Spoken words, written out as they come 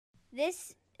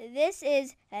This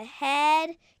is a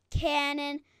head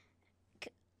cannon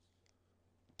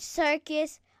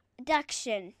circus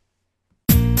production.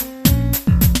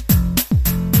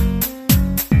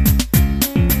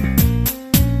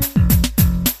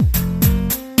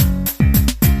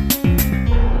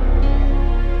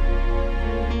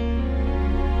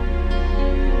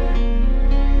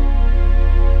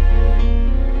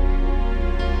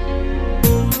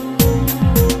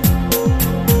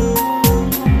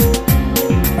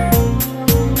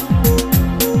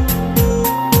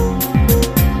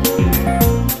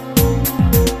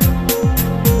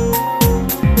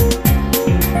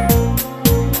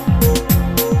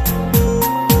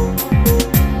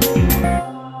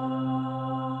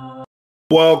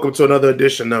 Welcome to another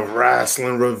edition of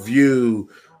Wrestling Review.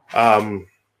 I'm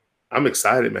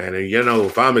excited, man. And you know,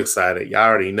 if I'm excited, y'all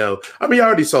already know. I mean, y'all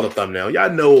already saw the thumbnail. Y'all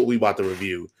know what we about to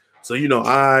review. So, you know,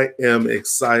 I am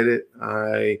excited.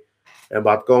 I am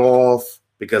about to go off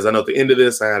because I know at the end of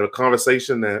this, I had a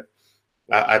conversation that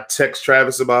I text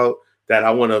Travis about that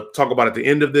I want to talk about at the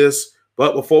end of this.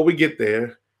 But before we get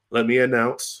there, let me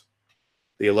announce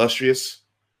the illustrious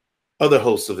other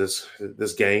hosts of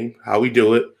this game, how we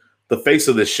do it. The face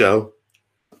of this show,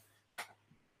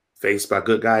 face by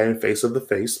good guy and face of the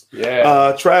face.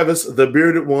 Yeah. Travis, the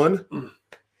bearded one,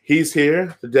 he's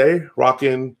here today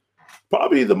rocking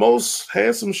probably the most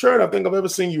handsome shirt I think I've ever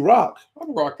seen you rock. I've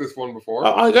rocked this one before.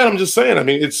 I'm just saying. I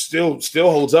mean, it still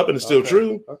holds up and it's still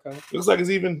true. Okay. Looks like it's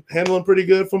even handling pretty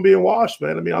good from being washed,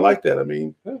 man. I mean, I like that. I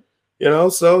mean, you know,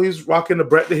 so he's rocking the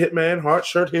Bret the Hitman Hart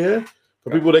shirt here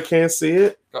for people that can't see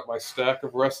it. Got my stack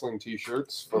of wrestling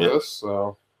T-shirts for this,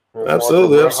 so.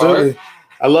 Absolutely.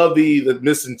 I love the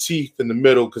missing teeth in the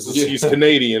middle because she's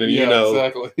Canadian, and you know,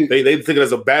 exactly. they think it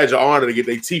as a badge of honor to get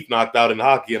their teeth knocked out in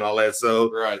hockey and all that.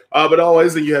 So, right. But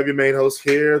always, you have your main host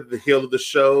here, the heel of the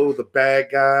show, the bad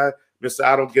guy, Mr.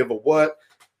 I Don't Give a What,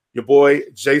 your boy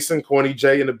Jason Corny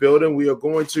J in the building. We are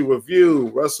going to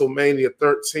review WrestleMania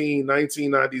 13,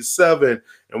 1997,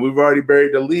 and we've already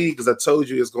buried the lead because I told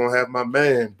you it's going to have my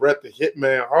man Bret the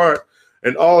Hitman Hart,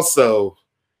 and also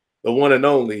the one and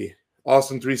only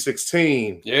Austin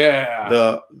 316. Yeah.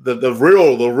 The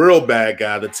real bad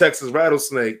guy, the Texas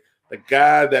Rattlesnake, the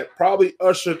guy that probably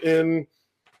ushered in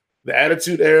the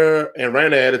Attitude Era and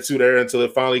ran the Attitude Era until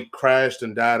it finally crashed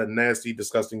and died a nasty,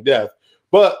 disgusting death.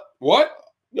 But what?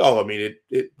 Oh, I mean,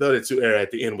 the Attitude Era at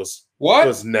the end was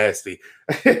nasty.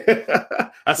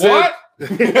 I said, what?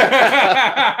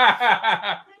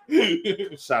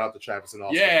 Shout out to Travis and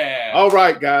Austin. Yeah. All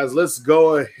right, guys, let's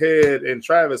go ahead. And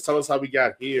Travis, tell us how we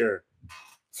got here.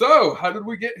 So, how did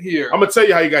we get here? I'm going to tell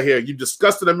you how you got here. You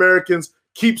disgusted Americans.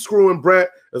 Keep screwing Bret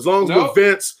as long as with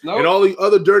Vince and all the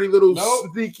other dirty little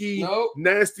sneaky,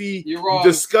 nasty,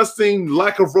 disgusting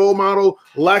lack of role model,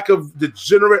 lack of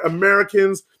degenerate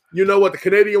Americans. You know what? The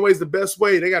Canadian way is the best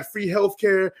way. They got free health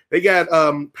care. They got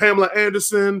Pamela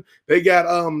Anderson. They got,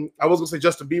 I was going to say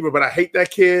Justin Bieber, but I hate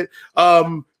that kid.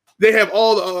 They have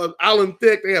all the Alan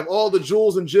Thicke. They have all the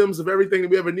jewels and gems of everything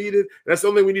that we ever needed. And that's the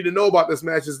only thing we need to know about this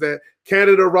match is that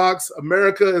Canada rocks.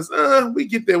 America is, we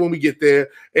get there when we get there.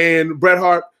 And Bret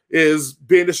Hart is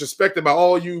being disrespected by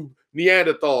all you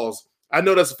Neanderthals. I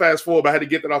know that's a fast forward, but I had to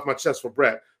get that off my chest for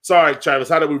Bret. Sorry, Travis.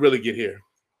 How did we really get here?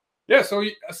 Yeah, so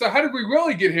how did we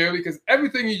really get here? Because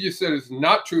everything you just said is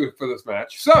not true for this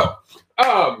match. So,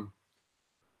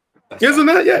 isn't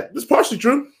that yet? It's partially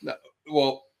true. No,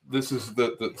 well, this is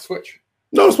the switch.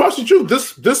 No, it's partially true.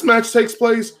 This match takes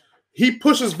place. He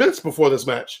pushes Vince before this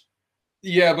match.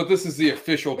 Yeah, but this is the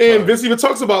official turn. And Vince even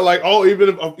talks about even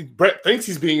if Bret thinks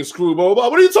he's being screwed, blah, blah, blah.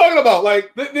 What are you talking about?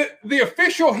 Like the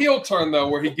official heel turn though,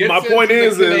 where he gets my point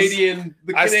is Canadian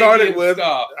I started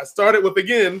with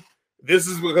again. This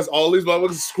is because all these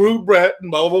motherfuckers screwed Bret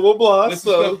and blah blah blah blah. This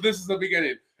is the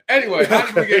beginning. Anyway, how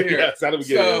did we get here? Yes, how did we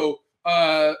get here?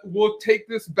 So we'll take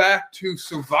this back to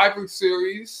Survivor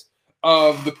Series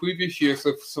of the previous year.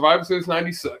 So Survivor Series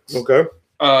 96. Okay.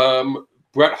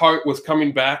 Bret Hart was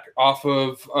coming back off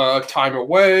of time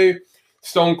away.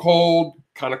 Stone Cold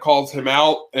kind of calls him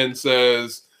out and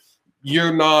says,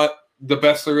 "You're not the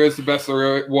best there is, the best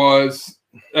there was.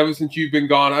 Ever since you've been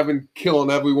gone, I've been killing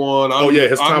everyone."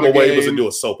 His time away was to do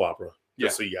a soap opera.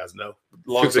 Just so you guys know.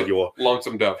 Lonesome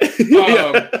Dove.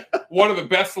 One of the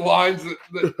best lines,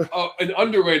 an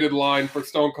underrated line for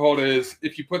Stone Cold is,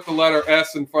 "If you put the letter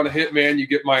S in front of Hitman, you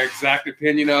get my exact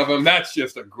opinion of him." That's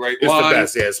just a great line. It's the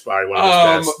best. Yeah, it's probably one of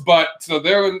the best. But so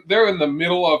they're in the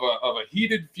middle of a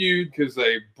heated feud because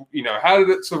they had it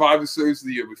at Survivor Series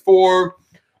the year before,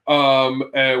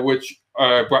 which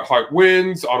Bret Hart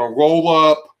wins on a roll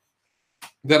up.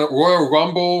 Then at Royal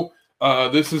Rumble,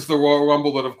 This is the Royal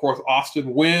Rumble that, of course,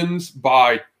 Austin wins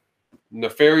by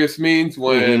nefarious means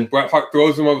when Bret Hart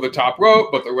throws him over the top rope,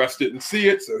 but the rest didn't see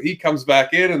it, so he comes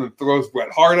back in and then throws Bret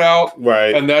Hart out.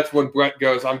 Right. And that's when Bret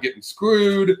goes, I'm getting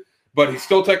screwed, but he's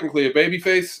still technically a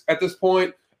babyface at this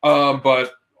point.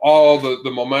 But all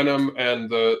the momentum and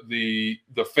the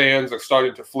fans are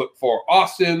starting to flip for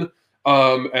Austin.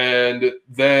 And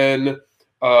then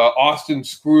Austin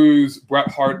screws Bret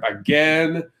Hart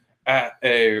again at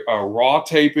a Raw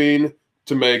taping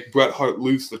to make Bret Hart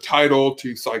lose the title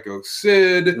to Psycho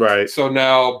Sid. Right. So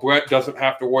now Bret doesn't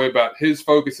have to worry about his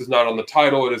focus is not on the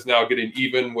title. It is now getting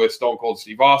even with Stone Cold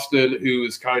Steve Austin, who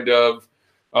is kind of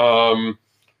not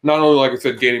only, like I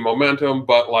said, gaining momentum,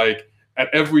 but like at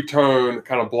every turn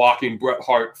kind of blocking Bret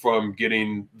Hart from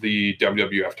getting the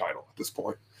WWF title at this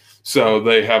point. So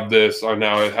they are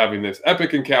now having this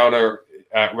epic encounter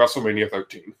at WrestleMania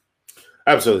 13.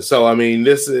 Absolutely. So, I mean,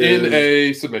 this is in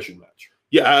a submission match.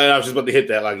 Yeah, I was just about to hit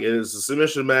that. Like, it is a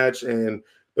submission match, and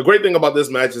the great thing about this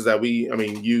match is that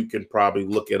you can probably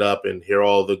look it up and hear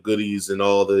all the goodies and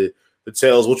all the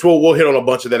tales, which we'll hit on a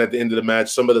bunch of that at the end of the match.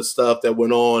 Some of the stuff that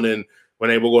went on and when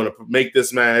they were going to make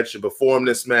this match and perform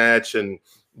this match, and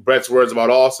Bret's words about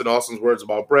Austin, Austin's words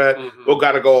about Bret. We'll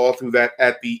got to go all through that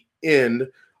at the end.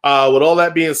 With all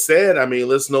that being said, I mean,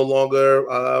 let's no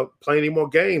longer play any more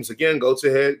games. Again, go to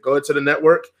the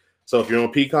network. So if you're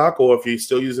on Peacock or if you're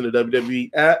still using the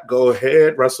WWE app, go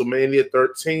ahead. WrestleMania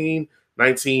 13,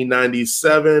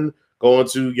 1997. Go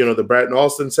into the Bret and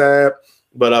Austin tab.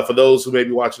 But for those who may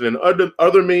be watching in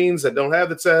other means that don't have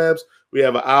the tabs, we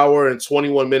have an hour and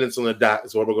 21 minutes on the dot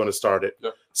is where we're going to start it.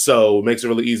 Yep. So it makes it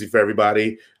really easy for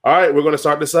everybody. All right, we're going to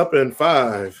start this up in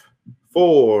 5,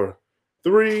 4,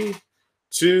 3,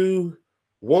 2,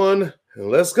 1, and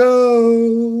let's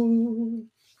go.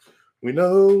 We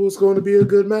know it's going to be a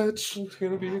good match. It's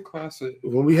going to be a classic.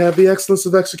 When we have the excellence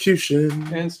of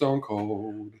execution. And Stone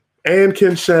Cold. And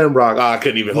Ken Shamrock. I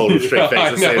couldn't even hold a straight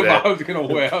face to say that. I was going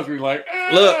to wait. I was like,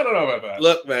 look, I don't know about that.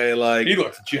 Look, man, like. He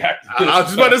looks jacked. I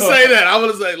was just about to say that. I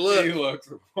was going to say, look. He looks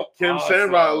Ken awesome.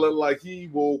 Shamrock looked like he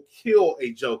will kill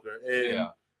a Joker. And, yeah.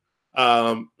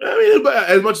 I mean,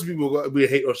 as much as we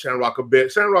hate on Shamrock a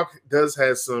bit, Shamrock does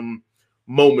have some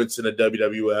moments in the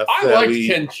WWF. I like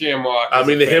Ken Shamrock. I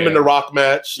mean, him and the Rock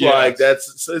match, yes.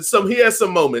 Like he has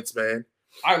some moments, man.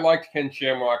 I liked Ken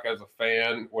Shamrock as a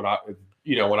fan when I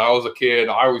was a kid.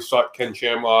 I always thought Ken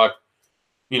Shamrock,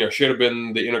 should have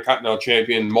been the Intercontinental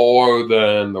Champion more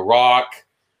than the Rock.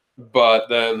 But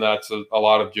then that's a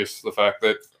lot of just the fact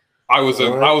that I was a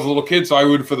little kid, so I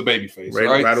rooted for the babyface.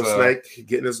 Right? Rattlesnake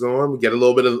getting us going. We get a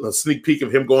little bit of a sneak peek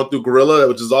of him going through Gorilla,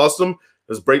 which is awesome.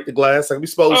 Let's break the glass like we're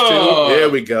supposed to. There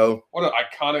we go. What an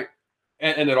iconic,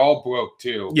 and it all broke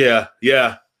too. Yeah.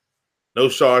 No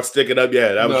shards sticking up.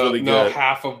 Yeah, that was really good. No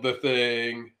half of the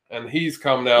thing, and he's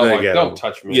come now like, don't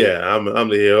touch me. Yeah, I'm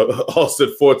the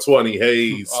Austin 420.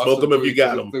 Hey, smoke him if you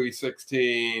got him.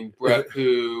 316. Bret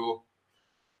who?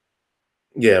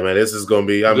 Yeah, man, this is gonna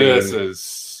be.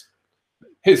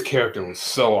 His character was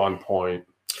so on point.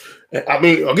 I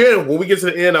mean, again, when we get to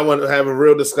the end, I want to have a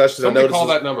real discussion. Somebody call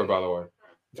that number, by the way.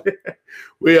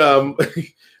 we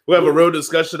have a real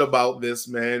discussion about this,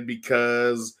 man,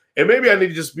 because maybe we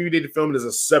need to film it as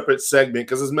a separate segment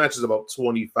because this match is about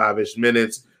 25-ish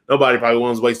minutes. Nobody probably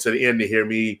wants to wait to the end to hear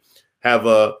me have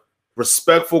a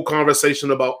respectful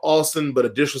conversation about Austin, but a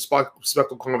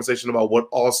disrespectful conversation about what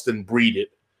Austin breeded.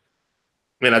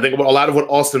 And I think a lot of what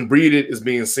Austin breeded is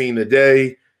being seen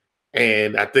today.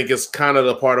 And I think it's kind of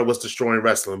the part of what's destroying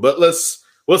wrestling. But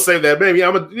we'll save that. Maybe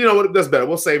that's better.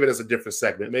 We'll save it as a different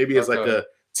segment. Maybe it's like a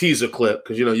teaser clip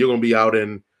because you're going to be out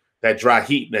in that dry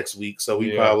heat next week. So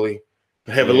we probably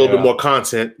have a little bit more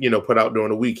content, put out during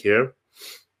the week here.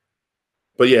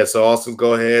 But yeah, so Austin,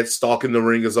 go ahead, stalking the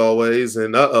ring as always.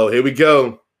 And here we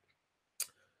go.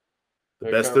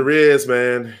 The best there is,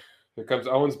 man. Here comes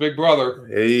Owen's big brother.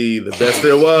 Hey, the best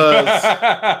there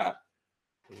was.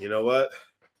 You know what?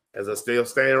 As I still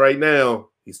stand right now,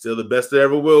 he's still the best there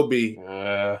ever will be.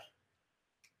 I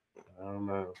don't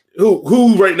know.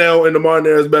 Who right now in the modern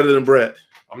era is better than Bret?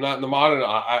 I'm not in the modern.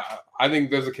 I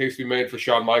think there's a case to be made for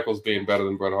Shawn Michaels being better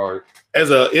than Bret Hart. As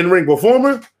an in-ring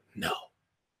performer? No.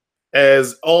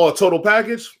 As all a total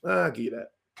package? I'll give you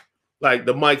that. Like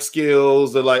the mic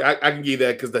skills, I can give you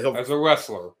that because the help. As a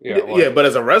wrestler, but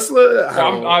as a wrestler,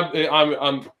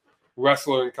 I'm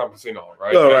wrestler encompassing all,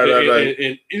 right?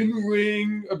 Right.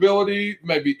 In-ring ability,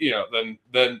 maybe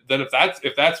then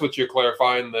if that's what you're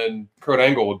clarifying, then Kurt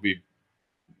Angle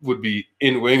would be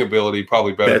in-ring ability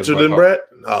probably better than Bret.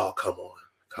 Oh, come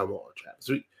on, Travis.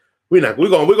 We're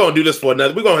gonna do this for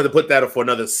another. We're gonna have to put that up for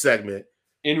another segment.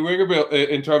 in ring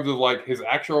ability, in terms of like his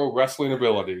actual wrestling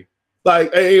ability.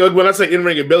 Like when I say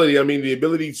in-ring ability, I mean the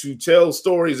ability to tell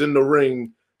stories in the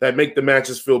ring that make the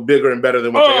matches feel bigger and better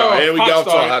than what they are. Here we go,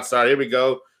 hot start. Here we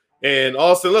go. And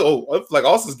Austin, look, like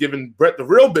Austin's giving Brett the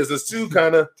real business too,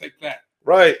 kind of. Take that.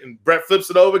 Right. And Brett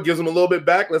flips it over, gives him a little bit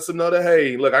back, lets him know that,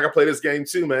 hey, look, I can play this game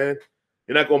too, man.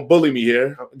 You're not going to bully me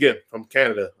here. Again, from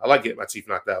Canada. I like getting my teeth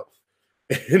knocked out.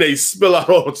 And they spill out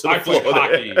onto the floor.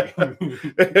 Hockey.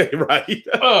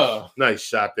 Right. Nice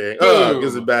shot there.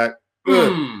 Gives it back.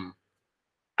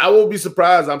 I won't be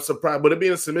surprised. I'm surprised. But it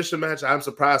being a submission match, I'm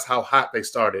surprised how hot they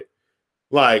started.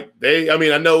 Like,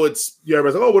 I know it's,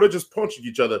 everybody's like, oh, well, they're just punching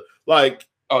each other. Like,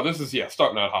 oh, this is,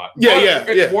 starting out hot. Yeah,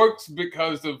 It works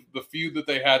because of the feud that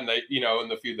they had, and they, in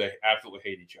the feud, they absolutely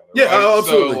hate each other. Yeah, right?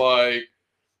 absolutely. So, like,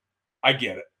 I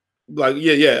get it. Like,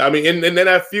 yeah. I mean, and then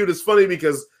that feud is funny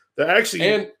because they're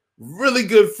actually really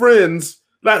good friends.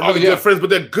 Not really good friends, but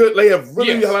they're good. They have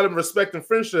really a lot of respect and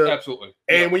friendship. Absolutely.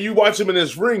 And when you watch them in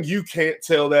this ring, you can't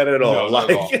tell that at all. Not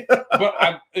at all.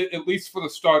 But at least for the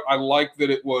start, I like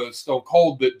that it was Stone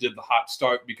Cold that did the hot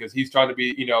start because he's trying to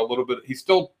be, a little bit. He's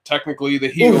still technically the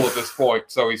heel at this point,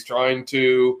 so he's trying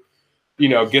to,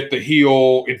 get the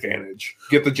heel advantage,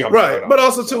 get the jump. Right, but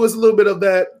also too, it's a little bit of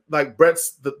that. Like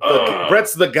Brett's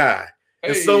the guy.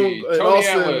 Hey, Tony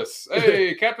Atlas.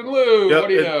 Hey, Captain Lou. What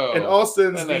do you know? And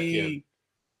Austin's the.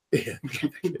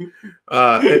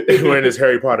 Wearing his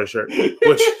Harry Potter shirt,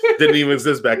 which didn't even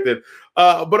exist back then.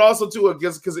 But also too, I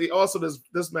guess because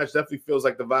this match definitely feels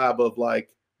like the vibe of like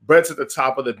Brett's at the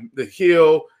top of the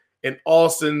hill, and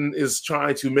Austin is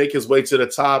trying to make his way to the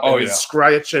top, and he's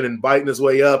scratching and biting his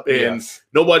way up, and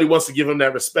nobody wants to give him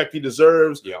that respect he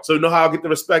deserves. Yeah. So you know how I'll get the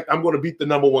respect? I'm going to beat the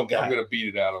number one guy. I'm going to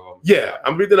beat it out of him. Yeah,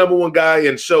 I'm going to beat the number one guy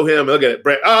and show him. Look at it,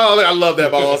 Brett. Oh, I love that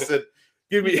about Austin.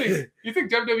 You think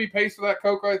WWE pays for that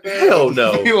Coke right there? Hell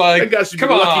no. Like, that guy should be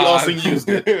lucky Austin used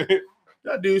it.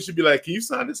 That dude should be like, can you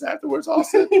sign this afterwards,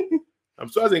 Austin? I'm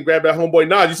sorry I didn't grab that homeboy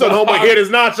nachos. You saw the homeboy hit his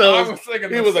nachos. I was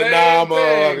thinking he was like, nah,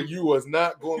 motherfucker, you was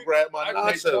not going to grab my nachos.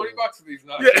 I paid $20 for these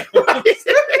nachos. Yeah.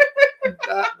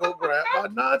 Not going to grab my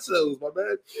nachos, my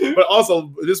man. But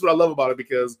also, this is what I love about it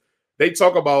because they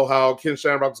talk about how Ken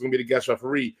Shamrock is going to be the guest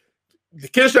referee.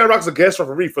 Ken Shamrock's a guest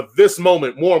referee for this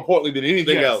moment, more importantly than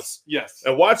anything else. Yes.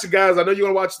 And watch the guys. I know you're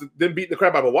gonna watch them beating the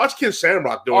crap out, but watch Ken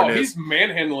Shamrock doing this. He's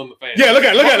manhandling the fans. Yeah, look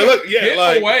at it. Look, yeah, get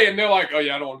like away, and they're like, "Oh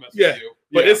yeah, I don't want to mess with you."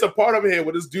 But it's a part of it here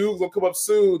where this dude's gonna come up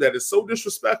soon that is so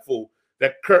disrespectful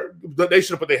that they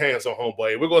should have put their hands on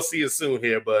homeboy. We're gonna see it soon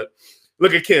here, but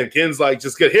look at Ken. Ken's like,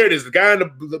 just get here. It is the guy in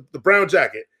the brown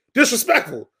jacket,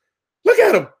 disrespectful. Look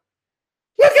at him.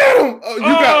 Look at him.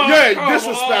 Oh,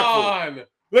 disrespectful. On.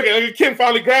 Look at Ken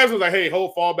finally grabs him like, hey,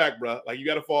 fall back, bro. Like, you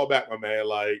got to fall back, my man.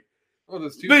 Like, look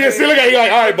at him. Like,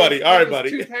 all right, buddy. All right, buddy.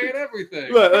 Toupee and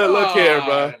everything. Look here,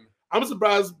 bro. I'm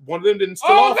surprised one of them didn't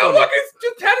steal off. Oh, no, look, he's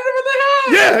just headed him in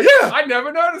the head. Yeah. I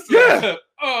never noticed that.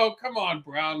 Oh, come on,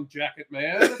 brown jacket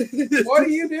man. What are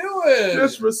you doing?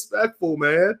 Disrespectful,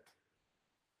 man.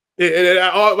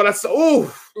 When I saw,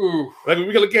 like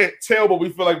we can't tell, but we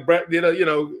feel like Brett did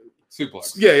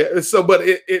suplex. Yeah. So, but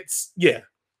it's.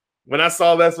 When I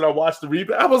saw that, when I watched the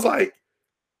replay, I was like,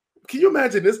 can you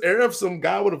imagine this era if some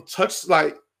guy would have touched,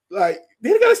 like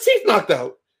he got his teeth knocked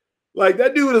out? Like,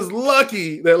 that dude is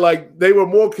lucky that, like, they were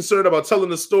more concerned about telling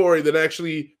the story than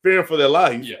actually fearing for their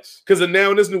life. Yes. Because now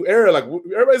in this new era, like,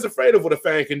 everybody's afraid of what a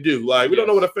fan can do. Like, we don't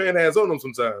know what a fan has on them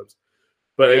sometimes.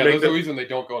 But there's a reason they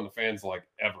don't go on the fans, like,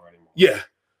 ever anymore. Yeah.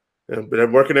 But they're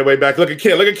working their way back. Look at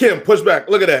Kim. Push back.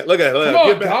 Look at that. Come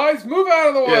on, guys. Move out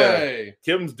of the way.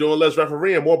 Kim's doing less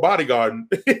refereeing, more bodyguarding.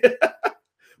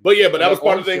 But that was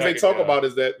part of the things they talk about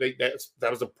is that that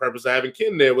was the purpose of having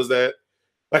Ken there was that,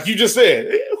 like you just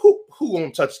said, who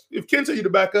won't touch? If Ken tell you to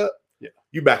back up,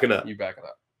 you backing up. Good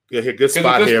spot here. At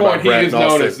this point, he is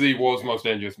known as the world's most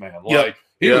dangerous man. Like,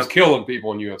 he was killing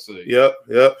people in UFC.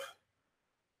 Yep.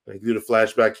 They do the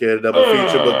flashback here, the double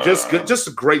feature, but just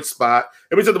a great spot.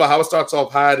 And we talked about how it starts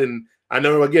off hot, and I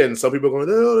know again some people are going,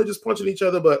 oh, they're just punching each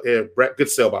other, but Brett, good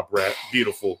sell by Brett,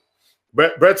 beautiful.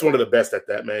 Brett's one of the best at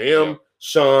that, man. Him,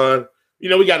 Sean,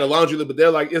 we got the laundry list, but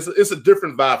they're like it's a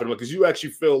different vibe for them because you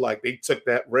actually feel like they took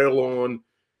that rail on.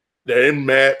 They're in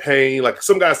mad pain. Like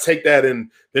some guys take that and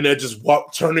then they're just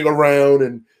turning around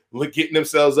and getting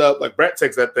themselves up. Like Brett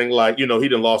takes that thing like he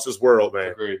done lost his world,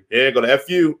 man. Agreed. Yeah, gonna F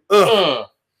you.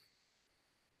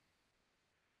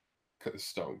 Because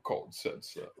Stone Cold said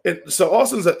so. And so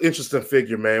Austin's an interesting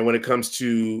figure, man, when it comes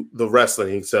to the wrestling.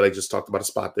 He said I just talked about a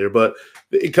spot there, but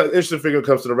interesting figure when it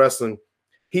comes to the wrestling.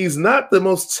 He's not the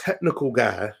most technical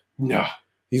guy. No.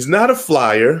 He's not a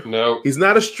flyer. No. He's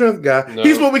not a strength guy. No.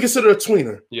 He's what we consider a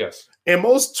tweener. Yes. And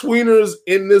most tweeners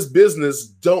in this business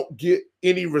don't get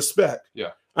any respect.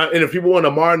 Yeah. And if people want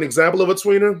a modern example of a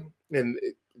tweener, and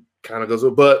it kind of goes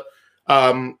with, but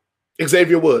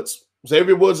Xavier Woods.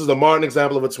 Xavier Woods is a modern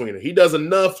example of a tweener. He does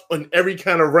enough in every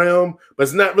kind of realm, but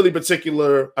it's not really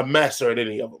particular a master at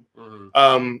any of them.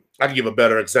 Mm-hmm. I can give a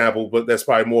better example, but that's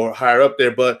probably more higher up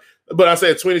there. But I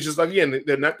say a tweener is just like, again,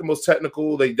 they're not the most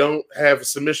technical. They don't have a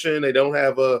submission. They don't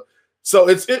have a. So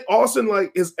it's Austin,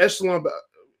 like his echelon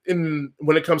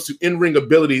when it comes to in-ring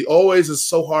ability always is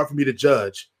so hard for me to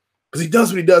judge because he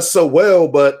does what he does so well,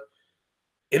 but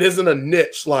it isn't a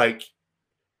niche. Like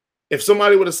if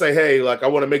somebody were to say, hey, like I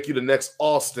want to make you the next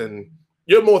Austin,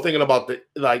 you're more thinking about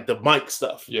the mic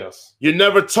stuff. Yes. You're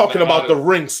never talking about the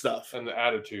ring stuff. And the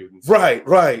attitude. And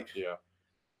right. Yeah.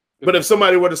 But if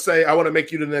somebody were to say, I want to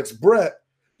make you the next Brett,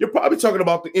 you're probably talking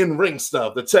about the in-ring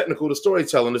stuff, the technical, the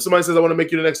storytelling. If somebody says, I want to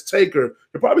make you the next Taker,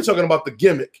 you're probably talking about the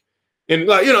gimmick. And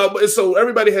like, so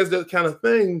everybody has that kind of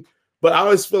thing. But I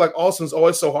always feel like Austin's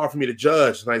always so hard for me to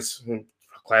judge. Nice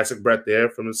classic Brett there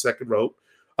from the second rope.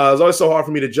 It's always so hard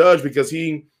for me to judge because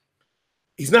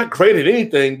he's not great at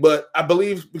anything, but I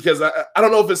believe because I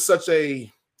don't know if it's such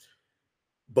a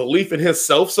belief in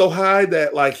himself so high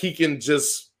that like he can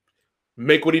just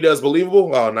make what he does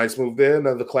believable. Oh, nice move there.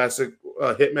 Another classic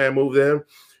Hitman move there.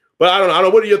 But I don't know.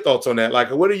 What are your thoughts on that? Like,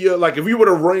 what are your if you were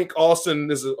to rank Austin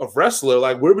as a wrestler,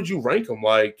 like where would you rank him?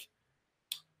 Like,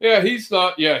 yeah, he's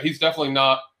not. Yeah, he's definitely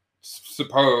not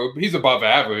superb. He's above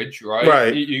average, right?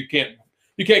 Right. You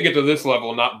can't get to this level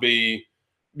and not be,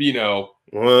 Well,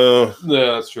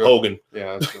 yeah, that's true. Hogan.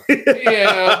 Yeah, that's true.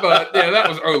 Yeah, but yeah, that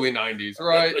was early '90s,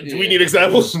 right? Do we need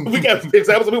examples? We got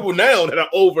examples of people now that are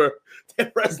over.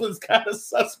 That wrestling's kind of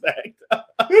suspect.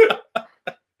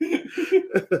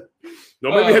 No,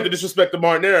 maybe I have to disrespect the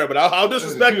Martin but I'll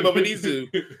disrespect him if I need to.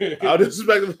 I'll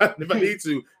disrespect him if I need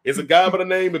to. It's a guy by the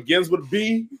name begins with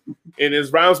B and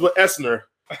his rhymes with Essner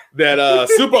that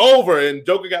super over and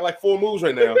Joker got like 4 moves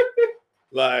right now.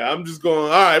 Like I'm just going, all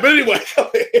right. But anyway,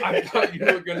 I thought you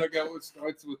were gonna go. It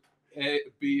starts with A,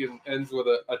 B, and ends with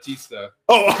a Atista.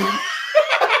 Oh,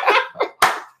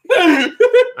 I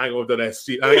ain't gonna throw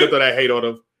that hate on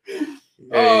him.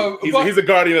 Hey, he's a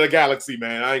guardian of the galaxy,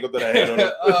 man. I ain't gonna throw that hate on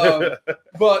him.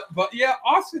 But yeah,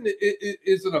 Austin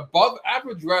is an above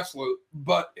average wrestler,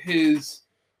 but his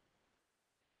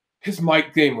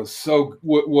mic game was I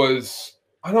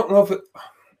don't know if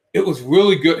it was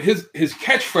really good. His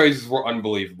catchphrases were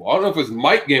unbelievable. I don't know if his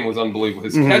mic game was unbelievable.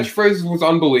 His catchphrases was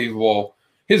unbelievable.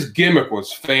 His gimmick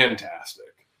was fantastic.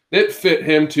 It fit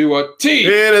him to a T.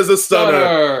 It is a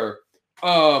stunner.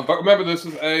 But remember, this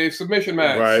is a submission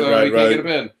match, so he can't get him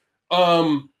in.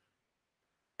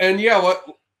 And yeah,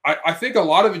 I think a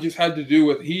lot of it just had to do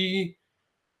with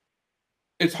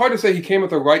it's hard to say he came at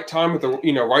the right time, at the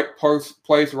right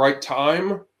place, right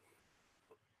time.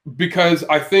 Because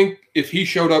I think if he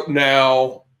showed up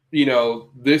now,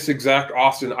 this exact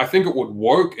Austin, I think it would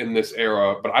work in this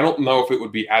era, but I don't know if it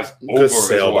would be as over. Good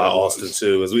sale by Austin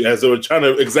too, as they were trying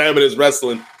to examine his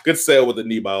wrestling. Good sale with the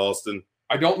knee by Austin.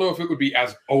 I don't know if it would be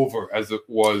as over as it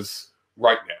was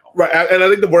right now. Right, and I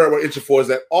think the word we're itching for is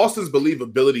that Austin's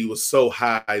believability was so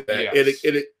high that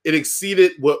it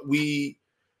exceeded what we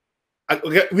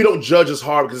don't judge as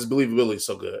hard because his believability is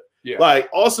so good. Yeah. Like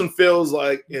Austin feels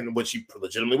like, and which he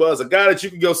legitimately was, a guy that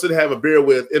you could go sit and have a beer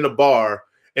with in a bar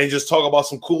and just talk about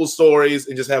some cool stories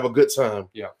and just have a good time.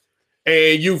 Yeah.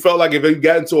 And you felt like if he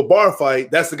got into a bar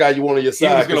fight, that's the guy you want on your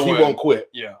side because he won't quit.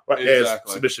 Yeah. Right. Exactly.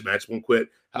 As submission match won't quit.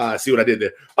 See what I did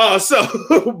there. But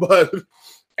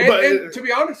to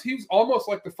be honest, he was almost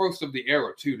like the first of the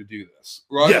era too to do this,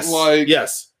 right? Yes,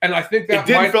 yes. And I think that it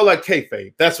didn't feel like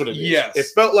kayfabe. That's what it is. Yes, it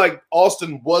felt like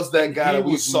Austin was that guy that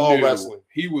we saw wrestling.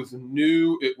 He was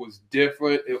new. It was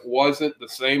different. It wasn't the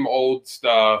same old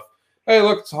stuff. Hey,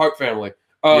 look, it's a Hart family.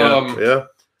 Yeah.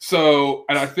 So,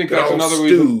 and I think that's another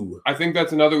reason. I think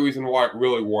that's another reason why it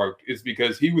really worked is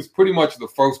because he was pretty much the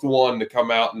first one to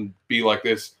come out and be like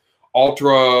this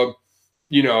ultra,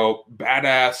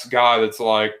 badass guy that's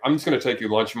like, I'm just going to take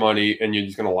your lunch money and you're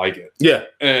just going to like it. Yeah.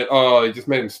 And he just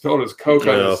made him spill his Coke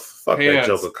on his fuck pants.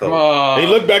 That Joker Coke. And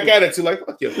he looked back at it too like,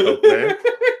 fuck your Coke, man.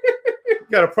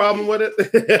 Got a problem with it?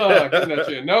 Give that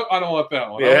shit. Nope, I don't want that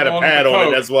one. Yeah, it had a pad on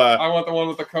it. That's why. I want the one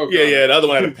with the Coke. Yeah. The other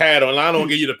one had a pad on it. I don't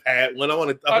want to give you the pad one. I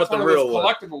want the real one.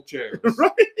 Collectible chairs.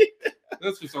 Right.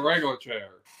 That's just a regular chair.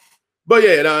 But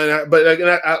yeah,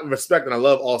 I respect and I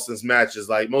love Austin's matches.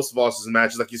 Like most of Austin's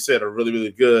matches, like you said, are really,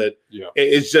 really good. Yeah.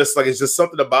 It's just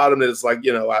something about him that it's like,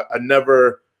 I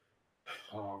never.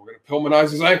 Oh, we're gonna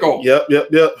Pillmanize his ankle. Yep.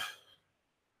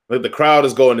 Like the crowd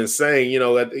is going insane,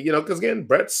 because again,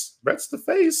 Brett's the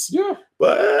face. Yeah.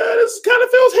 But this kind of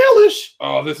feels hellish.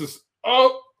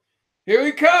 Here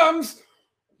he comes.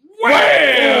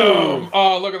 Wham!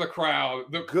 Oh, look at the crowd.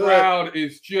 The crowd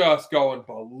is just going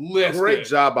ballistic. Great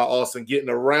job by Austin getting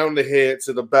around the head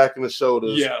to the back of the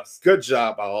shoulders. Yes. Good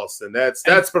job by Austin.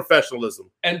 That's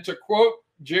professionalism. And to quote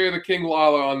Jerry the King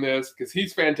Lawler on this, because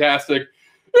he's fantastic,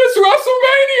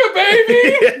 it's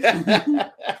WrestleMania, baby!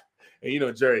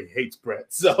 And Jerry hates Brett,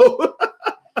 so...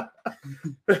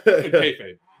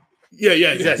 Kayfabe.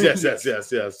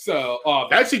 Yes. So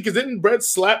actually, because didn't Brett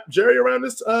slap Jerry around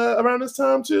this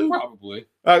time too? Probably.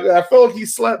 I felt like he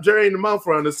slapped Jerry in the mouth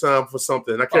around this time for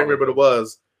something. I can't remember what it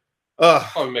was.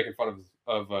 Probably making fun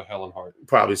of Helen Hart.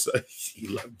 Probably so.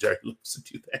 Jerry loves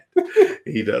to do that.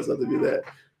 He does love to do that.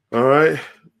 All right.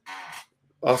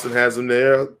 Austin has him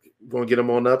there. Going to get him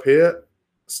on up here.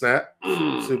 Snap.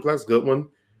 Suplex. Good one.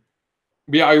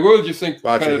 Yeah, I really just think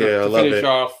to finish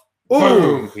off.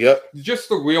 Boom. Yep. Just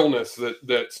the realness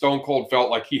that Stone Cold felt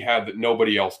like he had that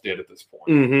nobody else did at this point.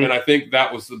 Mm-hmm. And I think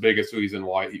that was the biggest reason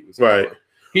why he was right. over.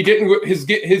 He didn't. His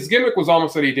gimmick was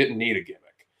almost that he didn't need a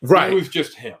gimmick. Right. It was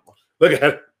just him. Look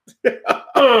at it.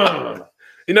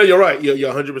 You're right.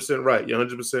 You're 100% right. You're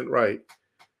 100% right.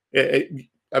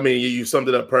 You summed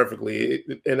it up perfectly.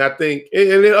 And I think,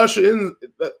 and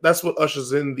that's what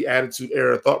ushers in the Attitude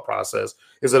Era thought process,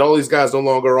 is that all these guys no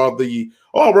longer are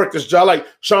I'll work this job. Like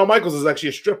Shawn Michaels is actually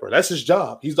a stripper. That's his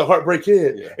job. He's the Heartbreak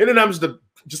Kid. Yeah. And then I'm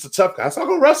just a tough guy. So I'll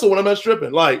go wrestle when I'm not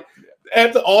stripping. Like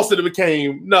after Austin, it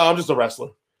became, no, I'm just a wrestler.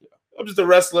 Yeah. I'm just a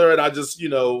wrestler, and I just,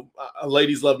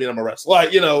 ladies love me and I'm a wrestler.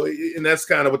 Like, and that's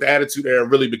kind of what the Attitude Era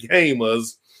really became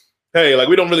was, hey, like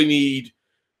we don't really need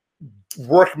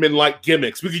workman-like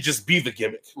gimmicks. We could just be the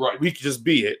gimmick. Right. We could just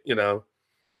be it,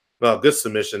 Well, good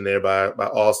submission there by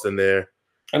Austin there.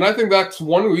 And I think that's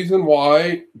one reason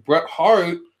why Bret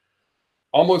Hart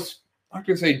almost, I'm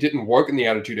going to say didn't work in the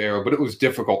Attitude Era, but it was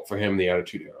difficult for him in the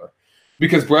Attitude Era.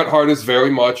 Because Bret Hart is very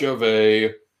much of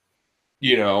a,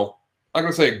 I'm going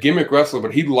to say a gimmick wrestler,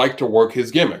 but he liked to work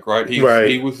his gimmick, right? He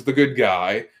was the good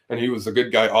guy, and he was the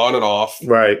good guy on and off.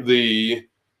 Right. The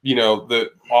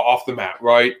off the mat,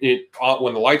 right?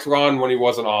 When the lights were on, when he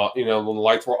wasn't on, when the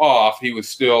lights were off, he was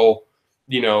still,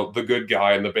 the good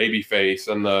guy and the baby face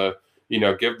and the,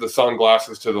 give the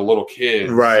sunglasses to the little kids.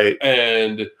 Right.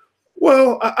 And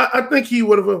well, I think he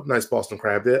would have a nice Boston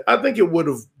Crab there. I think it would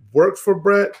have worked for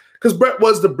Bret because Bret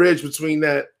was the bridge between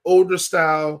that older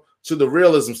style to the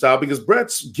realism style, because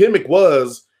Bret's gimmick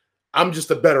was, I'm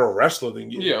just a better wrestler than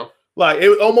you. Yeah. Like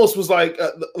it almost was like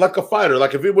a fighter.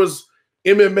 Like if it was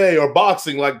MMA or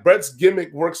boxing, like Bret's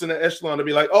gimmick works in the echelon to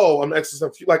be like, oh, I'm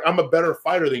I'm a better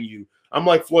fighter than you. I'm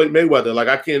like Floyd Mayweather. Like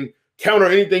I can counter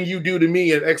anything you do to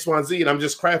me at X, Y, and Z, and I'm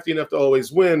just crafty enough to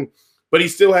always win. But he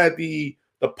still had the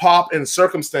pop and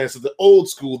circumstance of the old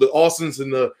school, the Austins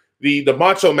and the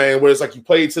Macho Man, where it's like you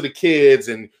played to the kids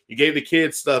and you gave the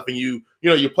kids stuff and you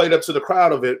played up to the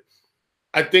crowd of it.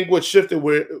 I think what shifted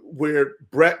where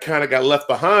Bret kind of got left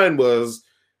behind was,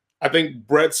 I think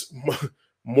Bret's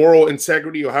moral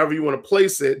integrity, or however you want to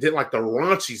place it, didn't like the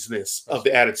raunchiness of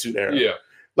the Attitude Era. Yeah.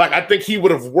 Like, I think he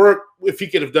would have worked if he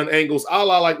could have done angles a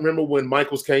la, like, remember when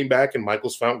Michaels came back and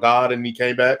Michaels found God and he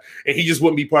came back and he just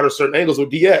wouldn't be part of certain angles with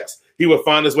DX. He would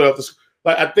find his way up the.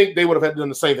 Like, I think they would have had done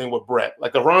the same thing with Bret.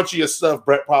 Like, the raunchiest stuff,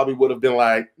 Bret probably would have been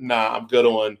like, nah, I'm good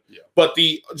on. Yeah. But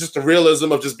just the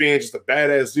realism of just being just a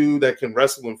badass dude that can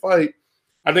wrestle and fight,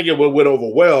 I think it would have went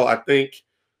over well. I think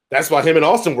that's why him and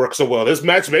Austin work so well. This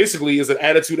match basically is an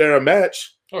Attitude Era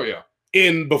match. Oh, yeah.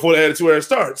 Before the Attitude Era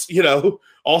starts,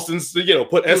 Austin's,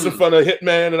 put S in front of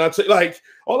Hitman, and I like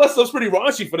all that stuff's pretty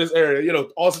raunchy for this area.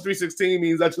 Austin 316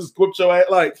 means I just whipped your ass.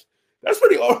 Like, that's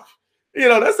pretty,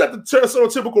 that's not the sort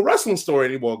of typical wrestling story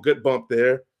anymore. Good bump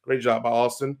there. Great job by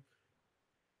Austin.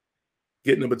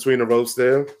 Getting in between the ropes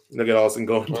there. Look at Austin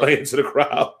going play into the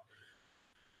crowd.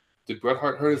 Did Bret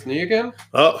Hart hurt his knee again?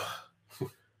 Oh,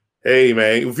 hey,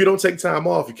 man, if you don't take time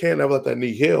off, you can't ever let that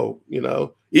knee heal,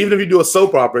 Even if you do a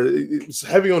soap opera, it's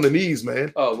heavy on the knees,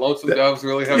 man. Oh, Lonesome Dove's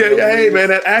really heavy on the knees? Man,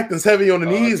 that acting's heavy on the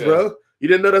knees, bro. You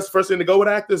didn't know that's the first thing to go with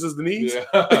actors is the knees? Yeah.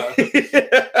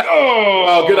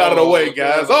 Oh, get out of the way,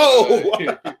 guys. Oh!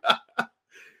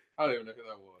 I don't even know who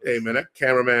that was. Hey, man, that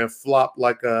cameraman flopped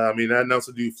like, that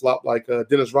announcer dude flopped like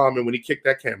Dennis Rodman when he kicked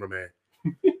that cameraman.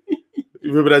 You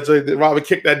remember that Rodman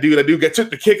kicked that dude? That dude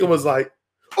took the kick and was like,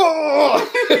 oh!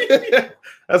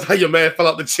 That's how your man fell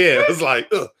out the chair. It was like,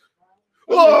 ugh.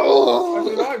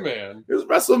 Oh, that's an man. It's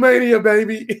WrestleMania,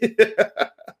 baby.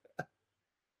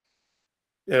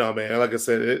 Man, like I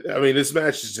said, this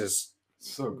match is just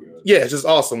so good. Yeah, it's just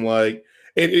awesome. Like,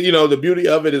 and the beauty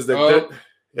of it is that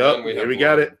Yep, here we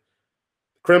got it.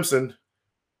 Crimson.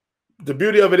 The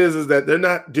beauty of it is that they're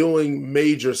not doing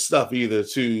major stuff either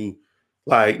to,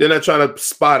 like, they're not trying to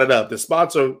spot it up. The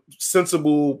spots are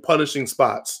sensible, punishing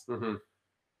spots. Mm-hmm.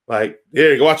 Like,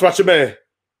 here you go, watch your man.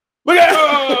 Look at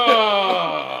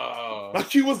my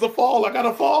cue was the fall. I got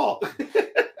to fall.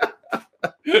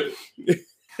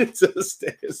 Just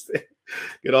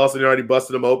get Austin already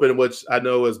busted him open, which I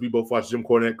know as we both watch Jim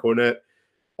Cornette. Cornette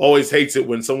always hates it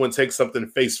when someone takes something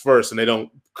face first and they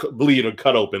don't bleed or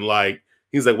cut open. Like,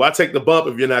 he's like, why take the bump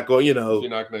if you're not going, You're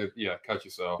not going to, cut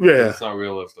yourself. Yeah. It's not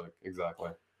realistic.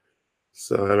 Exactly.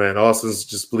 So, man, Austin's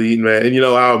just bleeding, man. And,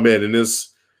 I'll admit, in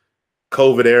this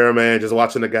COVID era, man, just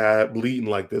watching a guy bleeding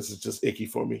like this is just icky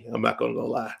for me. I'm not going to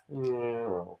lie.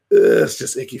 No. It's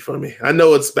just icky for me. I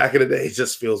know it's back in the day. It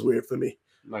just feels weird for me.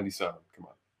 97. Come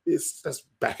on. That's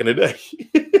back in the day.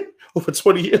 Over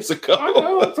 20 years ago. I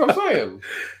know. That's what I'm saying.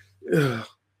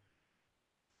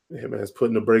 Yeah, man, it's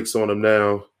putting the brakes on him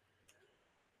now.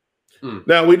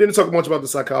 Now, we didn't talk much about the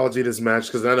psychology of this match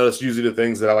because I know it's usually the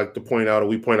things that I like to point out or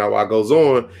we point out while it goes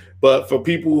on. But for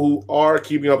people who are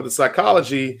keeping up with the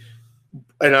psychology,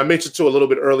 and I mentioned to a little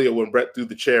bit earlier when Bret threw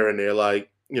the chair in there,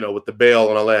 like, with the bell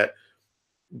and all that,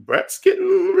 Bret's getting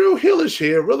real heelish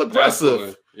here, real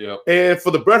aggressive. Yeah. And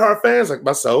for the Bret Hart fans like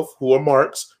myself, who are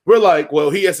marks, we're like, well,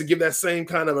 he has to give that same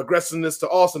kind of aggressiveness to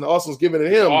Austin. Austin's giving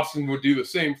it him. Austin would do the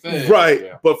same thing. Right.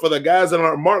 Yeah. But for the guys that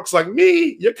aren't marks like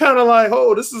me, you're kind of like,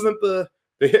 oh, this isn't the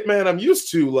hitman I'm used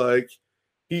to. Like,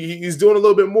 he's doing a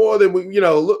little bit more than we,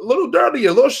 a little dirtier,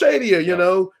 a little shadier,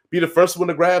 be the first one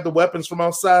to grab the weapons from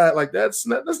outside. Like, that's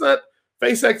not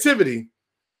face activity.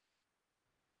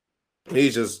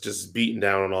 He's just beating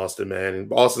down on Austin, man.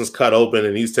 And Austin's cut open,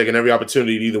 and he's taking every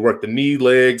opportunity to either work the knee,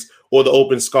 legs, or the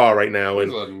open scar right now.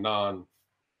 It's a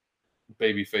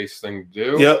non-babyface thing to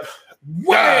do. Yep.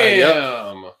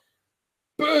 Wham! Yep.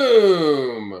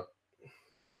 Boom!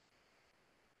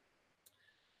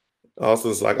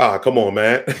 Austin's like, come on,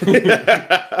 man.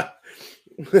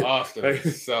 Austin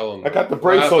is selling. I got the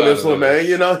brakes on this one,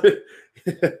 man.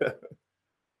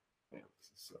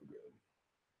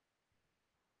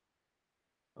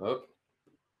 Up,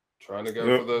 trying to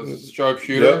go for the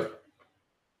sharpshooter.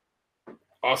 Yep.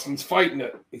 Austin's fighting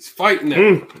it. He's fighting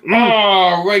it.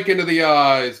 Oh, rake into the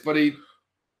eyes, but he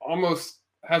almost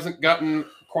hasn't gotten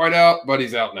quite out, but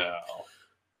he's out now.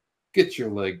 Get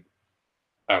your leg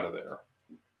out of there.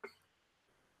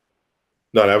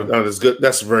 No, that's good.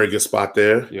 That's a very good spot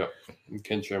there. Yep.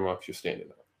 Ken Shamrock, you're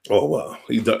standing up. Oh, well.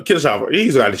 He's got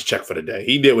his check for the day.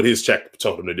 He did what his check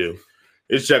told him to do.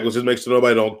 His check was just make sure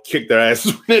nobody don't kick their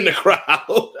asses in the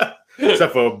crowd.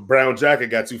 Except for Brown Jacket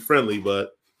got too friendly,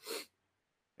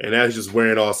 and now he's just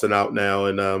wearing Austin out now.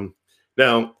 And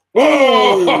now,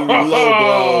 low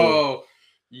blow.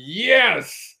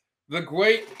 Yes, the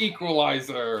great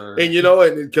equalizer. And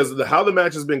because how the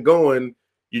match has been going,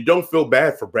 you don't feel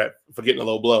bad for Bret for getting a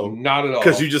low blow. Not at all.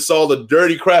 Because you just saw the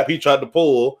dirty crap he tried to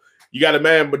pull. You got a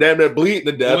man, but damn near bleeding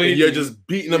to death, and you're just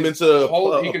beating him into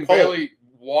he can barely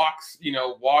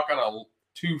walk on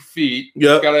 2 feet.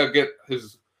 Yeah, he's got to get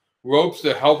his ropes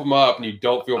to help him up, and you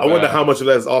don't feel bad. I wonder how much of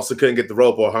that is Austin couldn't get the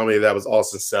rope, or how many of that was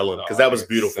Austin selling, because that was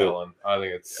beautiful. I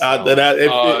think it's I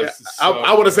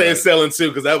want to say it's selling too,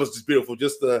 because that was just beautiful.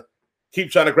 Just to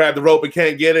keep trying to grab the rope and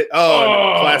can't get it.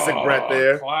 Classic Bret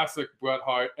there. Classic Bret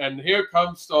Hart. And here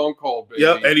comes Stone Cold, baby.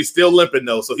 Yep, and he's still limping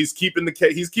though, so he's keeping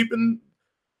he's keeping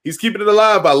it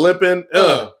alive by limping.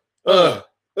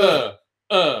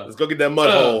 Let's go get that mud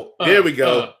hole. Here we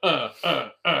go.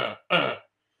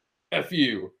 F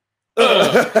you. It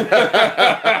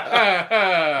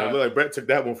looked like Bret took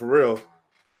that one for real.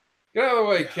 Get out of the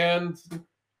way, Ken.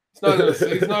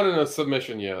 He's not in a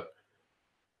submission yet.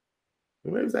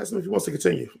 Maybe he's asking if he wants to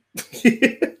continue.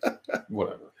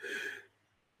 Whatever.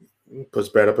 Puts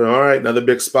Bret up. All right, another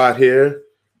big spot here.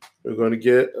 We're going to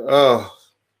get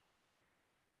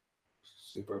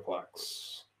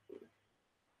Superplex.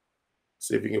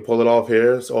 See if you can pull it off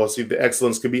here. So see if the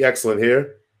excellence could be excellent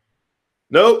here.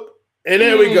 Nope. And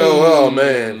there we go. Oh,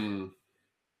 man.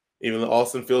 Even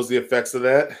Austin feels the effects of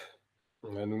that.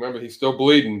 And remember, he's still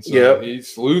bleeding. So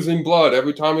he's losing blood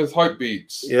every time his heart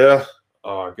beats. Yeah.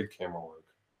 Oh, good camera work.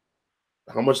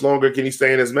 How much longer can he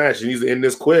stay in his match? He needs to end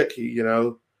this quick.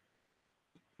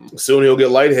 Soon he'll get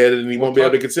lightheaded and he won't be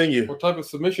able to continue. What type of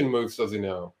submission moves does he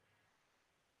know?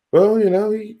 Well,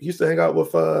 he used to hang out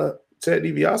with Ted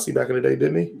DiBiase back in the day,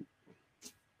 didn't he?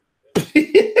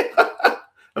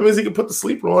 I mean, he could put the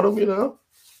sleeper on him,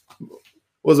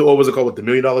 What was it called with the $1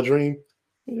 Million Dream?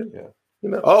 Yeah.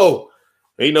 Oh,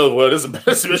 he knows, well, this is a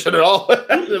better submission at all. The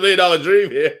 $1 Million Dream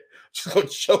here. Just gonna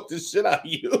choke this shit out of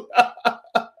you.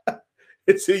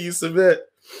 until you submit.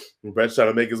 And Brett's trying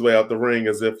to make his way out the ring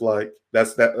as if like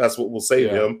that's what will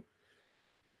save him.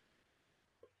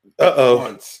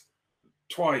 Once,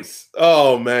 twice.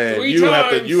 Oh man, 3 you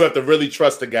times. have to really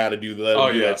trust the guy to do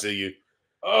that to you.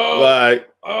 But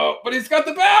he's got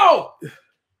the bell.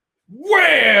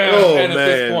 Wham! And at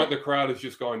this point, the crowd is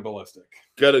just going ballistic.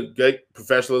 Got a great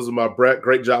professionalism by Brett.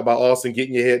 Great job by Austin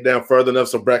getting your head down further enough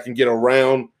so Brett can get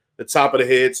around the top of the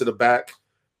head to the back,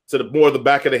 to the more the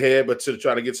back of the head, but to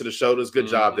try to get to the shoulders. Good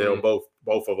job there on both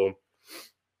of them.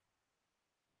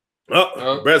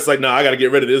 Brett's like, I got to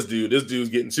get rid of this dude. This dude's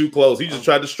getting too close. He just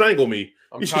tried to strangle me.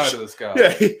 I'm tired of this guy.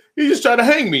 Yeah, he just tried to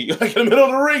hang me like in the middle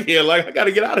of the ring here. Like, I got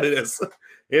to get out of this.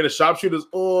 And the sharpshooter's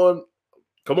on.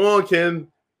 Come on, Ken.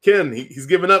 Ken, he's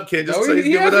giving up, Ken. Just say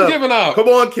he hasn't given up. Come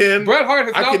on, Ken. Bret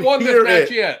Hart has not won this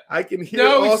match yet. I can hear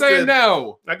No, Austin. He's saying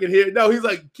no. I can hear no. He's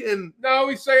like, Ken. No,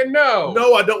 he's saying no.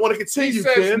 No, I don't want to continue, he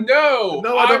says, Ken. No.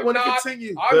 No, I don't want to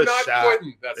continue. I'm not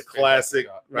quitting. That's the classic.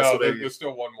 No, there's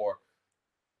still one more.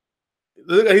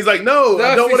 He's like, no,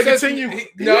 I don't want to continue.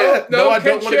 No, I don't want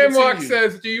to continue. Ken Shamrock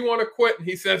says, do you want to quit? And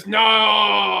he says, no.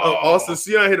 Oh, Austin,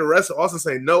 see, I hit the rest. Austin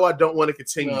saying, no, I don't want to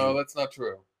continue. No, that's not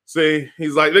true. See,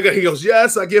 he's like, look at, he goes,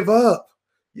 yes, I give up.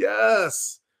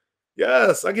 Yes,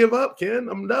 I give up, Ken.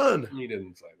 I'm done. He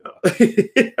didn't say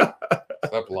that.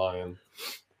 Stop lying.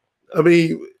 I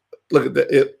mean, look at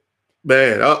that.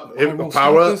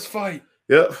 Power up. This fight.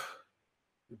 Yep.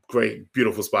 Great,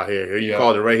 beautiful spot here. You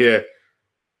called it right here.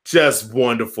 Just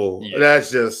wonderful. Yeah.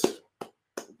 That's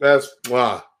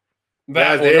wow.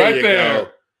 That one right there. Go.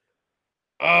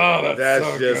 Oh, that's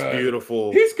so just good.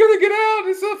 Beautiful. He's gonna get out.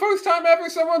 It's the first time ever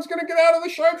someone's gonna get out of the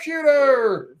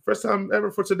sharpshooter. First time ever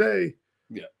for today.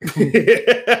 Yeah.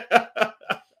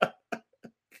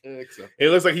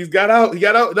 It looks like he's got out. He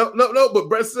got out. No. But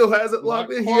Brett still hasn't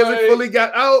locked in. He hasn't fully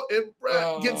got out, and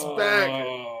Brett gets back.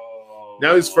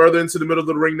 Now he's further into the middle of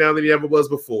the ring now than he ever was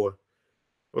before.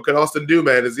 What can Austin do,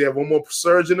 man? Does he have one more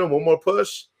surge in him? One more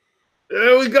push?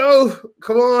 There we go.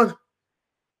 Come on.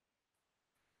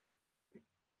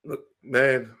 Look,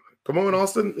 man. Come on,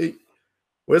 Austin.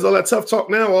 Where's all that tough talk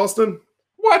now, Austin?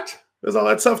 What? Where's all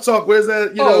that tough talk? Where's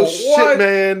that, shit,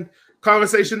 man,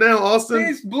 conversation now, Austin?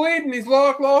 He's bleeding. He's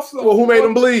lost. Well, who made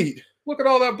him bleed? Look at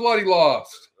all that blood he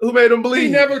lost. Who made him bleed? He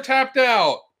never tapped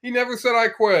out. He never said, I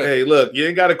quit. Hey, look, you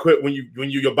ain't got to quit when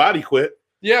your body quit.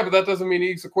 Yeah, but that doesn't mean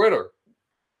he's a quitter.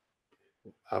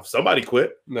 Somebody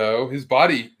quit. No, his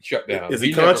body shut down. Is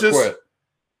he conscious? Never quit.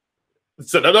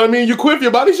 So that doesn't mean you quit if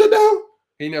your body shut down?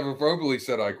 He never verbally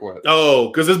said, I quit. Oh,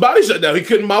 because his body shut down. He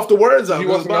couldn't mouth the words out. He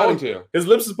wasn't going to. His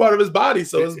lips is part of his body,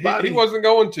 so his body. He wasn't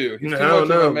going to. He's too much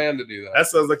of a man to do that. That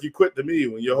sounds like you quit to me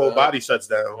when your whole body shuts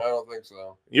down. I don't think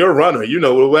so. You're a runner. You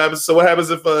know what happens. So what happens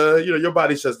if your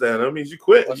body shuts down? That means you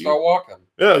quit. Let's start walking.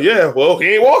 Yeah. Well,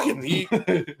 he ain't walking.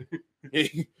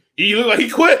 He looked like he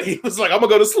quit. He was like, I'm gonna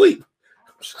go to sleep.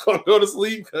 I'm just gonna go to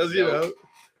sleep because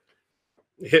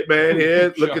Hitman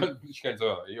here.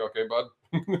 Are you okay, bud?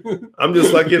 I'm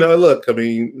just like, look, I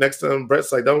mean, next time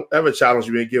Brett's like, don't ever challenge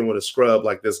me again with a scrub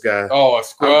like this guy. Oh, a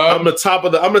scrub? I'm the top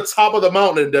of the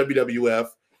mountain in WWF.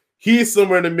 He's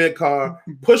somewhere in the mid-car.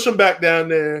 Push him back down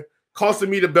there. Costing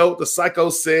me the belt, the Psycho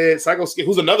Skin,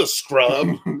 who's another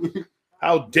scrub.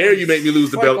 How dare you make me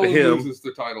lose the belt to him? Loses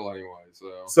the title anyway,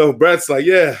 so Brett's like,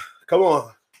 yeah, come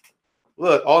on.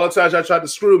 Look, all the times I tried to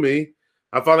screw me,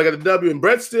 I finally got the W, and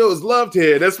Brett still is loved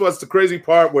here. That's what's the crazy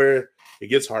part where it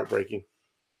gets heartbreaking.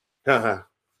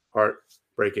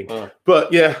 Heartbreaking.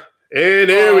 But yeah, and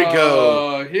there we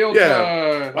go. Heel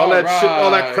turn. All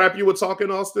that crap you were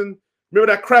talking, Austin.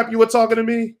 Remember that crap you were talking to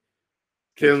me?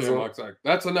 Ken's like,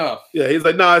 that's enough. Yeah, he's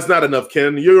like, no, it's not enough,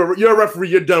 Ken. You're a referee.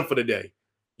 You're done for the day.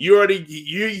 You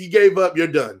gave up. You're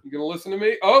done. You gonna listen to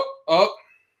me? Oh,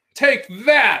 take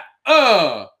that.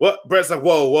 What? Brett's like,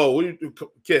 whoa,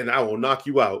 Ken, I will knock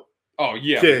you out. Oh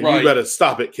yeah, Ken, right. You better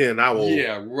stop it, Ken. I will.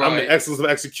 Yeah, right. I'm the excellence of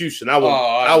execution. I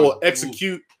will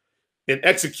execute and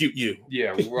execute you.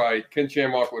 Yeah, right. Ken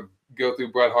Shamrock would go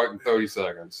through Bret Hart in 30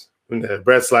 seconds. Yeah,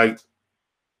 Brett's like,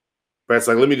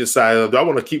 let me decide. Do I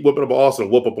want to keep whooping up Austin or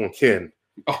whoop up on Ken?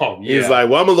 Oh yeah. He's like,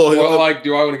 well, I'm a little. Do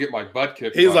I want to get my butt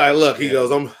kicked? He's like, look. He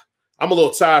goes, I'm a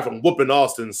little tired from whooping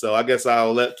Austin, so I guess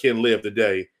I'll let Ken live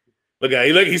today. Look at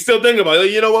him. He's still thinking about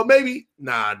it. You know what? Maybe.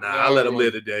 Nah. I'll let him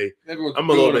live today.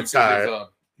 I'm a little bit tired.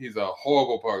 He's a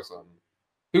horrible person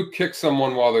who kicks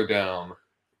someone while they're down.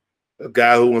 A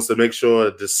guy who wants to make sure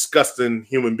a disgusting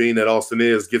human being that Austin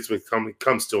is gets what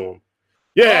comes to him.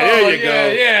 Yeah, there you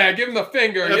go. Yeah, give him the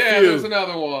finger. There's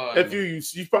another one. That's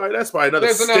probably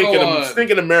another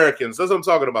stinking Americans. That's what I'm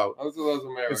talking about. Those are those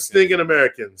Americans. Stinking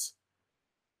Americans.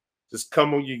 just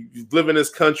come on, you live in this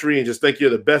country and just think you're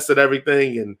the best at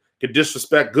everything and can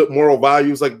disrespect good moral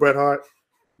values like Bret Hart.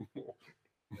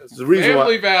 That's the reason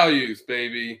Family values,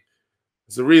 baby.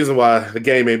 It's the reason why the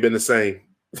game ain't been the same.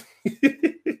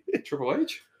 Triple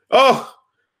H? Oh,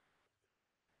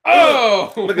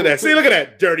 look at that. See, look at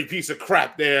that dirty piece of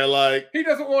crap there. Like, he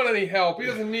doesn't want any help. He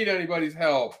doesn't need anybody's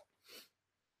help.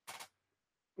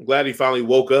 I'm glad he finally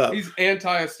woke up. He's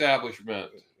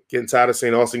anti-establishment. Getting tired of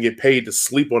seeing Austin get paid to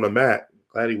sleep on the mat.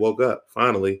 Glad he woke up,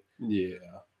 finally. Yeah.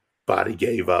 Body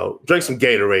gave out. Drink some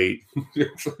Gatorade.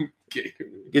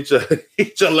 Get your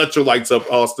electrolytes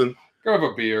up, Austin. Go have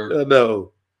a beer.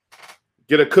 No.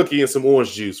 Get a cookie and some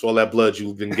orange juice for all that blood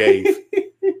you then gave.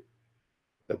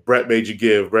 That Bret made you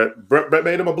give. Bret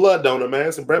made him a blood donor,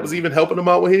 man. So Bret was even helping him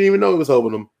out when he didn't even know he was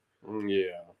helping him.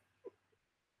 Yeah.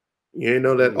 You didn't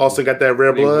know that Austin got that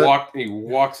rare blood? He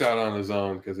walks out on his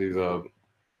own because he's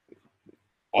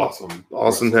awesome.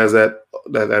 Austin has that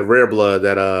rare blood,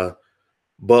 that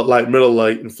Bud Light, Miller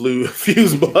Lite, and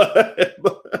Fuse blood.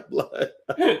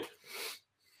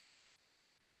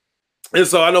 And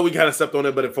so I know we kind of stepped on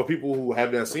it, but for people who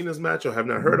have not seen this match or have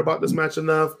not heard about this match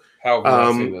enough, how have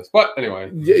not seen this? But anyway,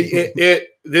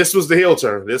 this was the heel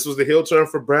turn. This was the heel turn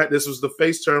for Bret. This was the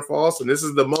face turn for Austin. This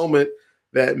is the moment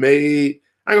that made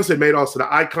Austin an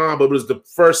icon, but it was the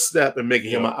first step in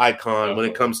making him an icon when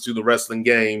it comes to the wrestling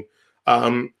game.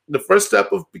 The first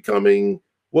step of becoming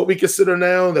what we consider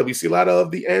now, that we see a lot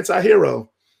of, the anti-hero.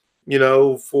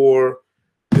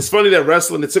 It's funny that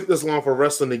it took this long for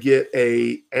wrestling to get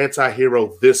a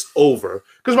anti-hero this over.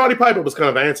 Because Roddy Piper was kind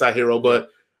of an anti-hero, but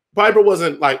Piper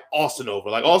wasn't like Austin over.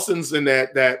 Like Austin's in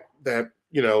that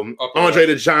Andre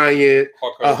the Giant,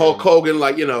 Hulk Hogan,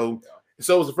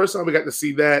 So it was the first time we got to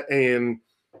see that, and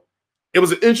it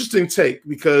was an interesting take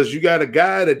because you got a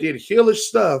guy that did heelish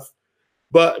stuff,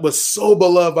 but was so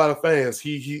beloved by the fans.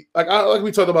 He like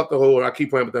we talked about the whole, I keep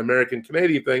playing with the American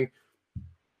Canadian thing.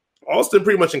 Austin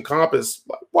pretty much encompassed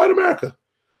white America.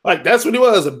 Like, that's what he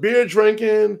was, a beer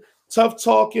drinking, tough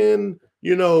talking,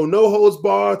 no holds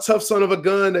bar, tough son of a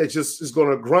gun that just is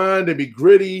going to grind and be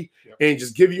gritty and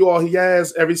just give you all he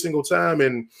has every single time.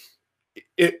 And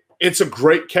it's a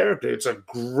great character. It's a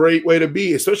great way to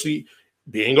be, especially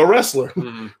being a wrestler,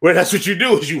 where that's what you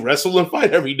do, is you wrestle and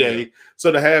fight every day.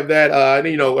 So to have that,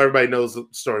 everybody knows the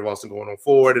story of Austin going on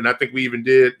forward. And I think we even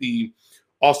did the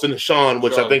Austin and Shawn,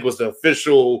 which I think was the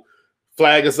official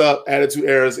flag is up, Attitude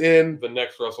Era is in. The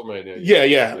next WrestleMania. Yeah.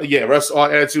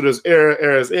 Attitude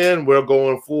Era is in. We're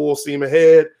going full steam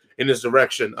ahead in this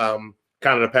direction, kind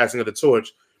of the passing of the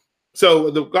torch.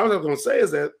 So the what I was going to say is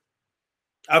that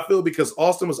I feel because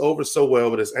Austin was over so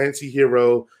well with his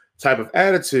anti-hero type of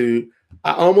attitude,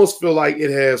 I almost feel like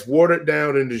it has watered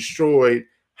down and destroyed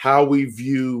how we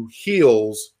view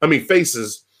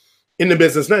faces in the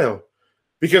business now.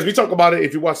 Because we talk about it,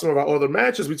 if you watch some of our other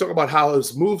matches, we talk about how it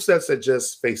was movesets that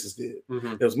just faces did.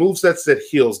 It was movesets that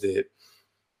heels did.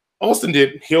 Austin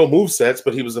did heel movesets,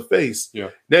 but he was a face.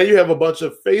 Yeah. Now you have a bunch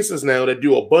of faces now that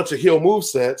do a bunch of heel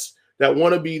movesets that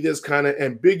want to be this kind of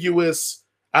ambiguous,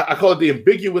 I call it the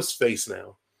ambiguous face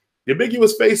now. The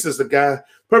ambiguous face is the guy,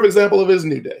 perfect example of it is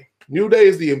New Day. New Day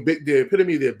is the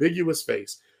epitome of the ambiguous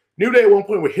face. New Day at one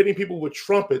point were hitting people with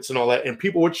trumpets and all that, and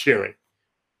people were cheering.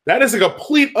 That is a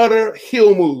complete, utter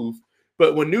heel move.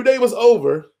 But when New Day was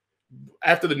over,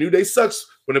 after the New Day Sucks,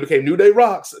 when it became New Day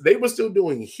Rocks, they were still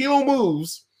doing heel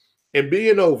moves and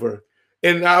being over.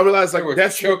 And I realized,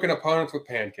 that's choking opponents with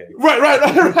pancakes.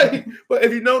 Right. But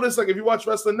if you notice, if you watch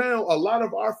wrestling now, a lot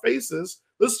of our faces,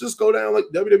 let's just go down like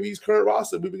WWE's current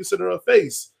roster, we consider a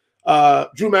face.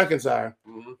 Drew McIntyre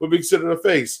would be considered a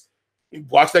face. You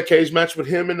watch that cage match with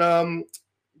him and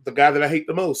the guy that I hate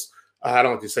the most. I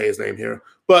don't have to say his name here,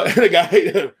 but the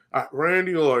guy,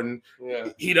 Randy Orton,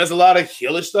 he does a lot of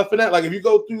heelish stuff in that. Like, if you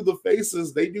go through the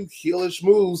faces, they do heelish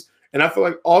moves. And I feel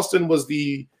like Austin was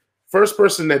the first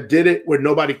person that did it where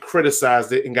nobody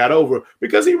criticized it and got over,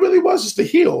 because he really was just a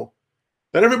heel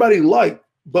that everybody liked.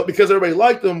 But because everybody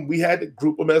liked him, we had to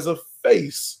group him as a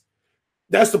face.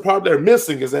 That's the part they're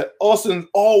missing, is that Austin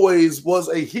always was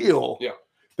a heel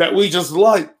that we just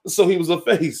liked. So he was a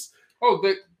face. Oh,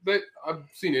 I've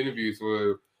seen interviews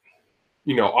where,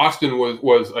 Austin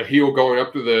was a heel going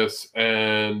up to this,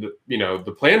 and,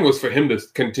 the plan was for him to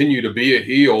continue to be a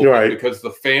heel because the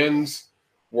fans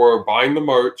were buying the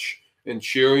merch and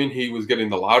cheering. He was getting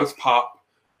the loudest pop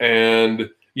and,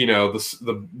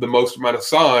 the most amount of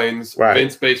signs.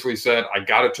 Vince basically said, I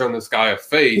got to turn this guy a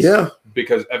face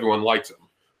because everyone likes him.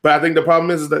 But I think the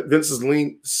problem is that Vince has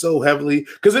leaned so heavily,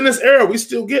 because in this era, we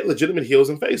still get legitimate heels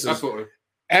and faces. Absolutely.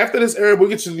 After this era, we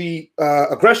get to the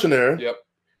aggression era. Yep.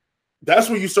 that's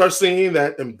where you start seeing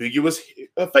that ambiguous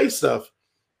face stuff,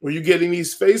 where you're getting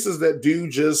these faces that do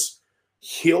just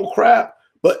heel crap,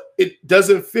 but it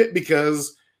doesn't fit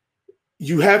because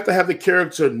you have to have the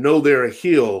character know they're a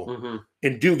heel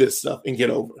and do this stuff and get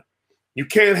over. You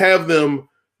can't have them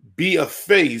be a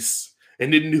face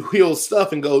and then do heel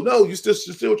stuff and go, no, you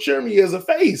still cheer me as a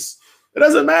face. It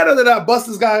doesn't matter that I bust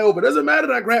this guy over. It doesn't matter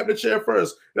that I grab the chair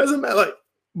first. It doesn't matter,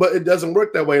 but it doesn't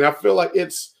work that way. And I feel like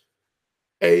it's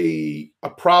a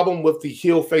problem with the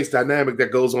heel face dynamic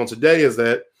that goes on today, is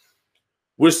that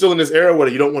we're still in this era where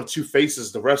you don't want two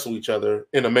faces to wrestle each other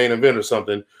in a main event or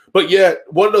something. But yet,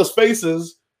 one of those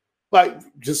faces, like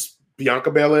just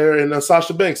Bianca Belair and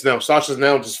Sasha Banks. Now, Sasha's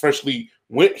now just freshly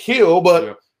went heel,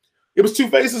 but it was two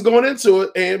faces going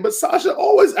into it. But Sasha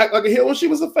always acted like a heel when she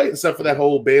was a face, except for that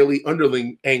whole Bayley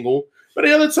underling angle. But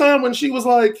the other time when she was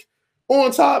like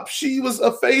on top, she was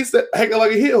a face that acted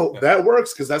like a heel. That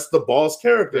works because that's the boss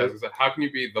character. Yeah, how can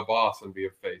you be the boss and be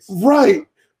a face? Right.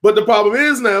 But the problem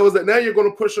is that now you're going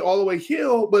to push her all the way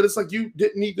heel, but it's like you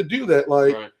didn't need to do that.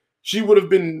 Like she would have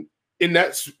been in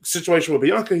that situation with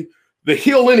Bianca, the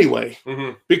heel anyway,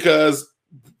 because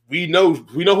we know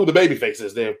who the baby face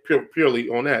is. They're purely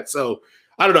on that. So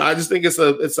I don't know. I just think it's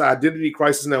an identity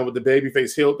crisis now with the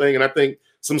babyface heel thing, and I think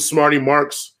some smarty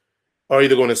marks are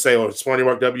either going to say, or smarty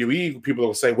mark WE people are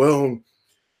going to say, well,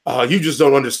 you just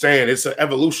don't understand. It's an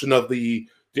evolution of the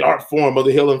art form of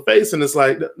the heel and face, and it's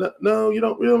like, no, you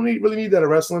don't really need that in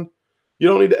wrestling. You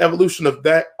don't need the evolution of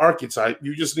that archetype.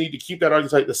 You just need to keep that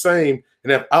archetype the same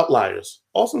and have outliers.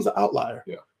 Austin's an outlier.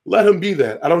 Yeah, let him be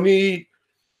that. I don't need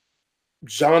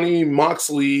Johnny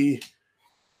Moxley.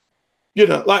 We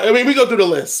go through the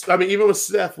list. I mean, even when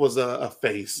Seth was a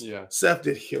face, Seth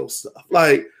did heel stuff.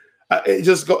 Like,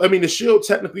 the Shield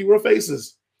technically were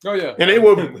faces. Oh yeah, and they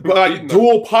were like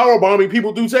dual power bombing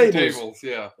people through tables.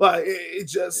 Yeah, like it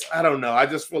just, I don't know. I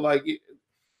just feel like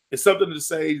it's something to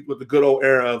say with the good old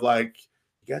era of like,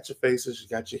 you got your faces, you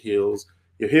got your heels.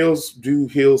 Your heels do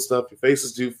heel stuff. Your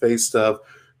faces do face stuff.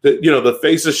 The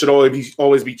faces should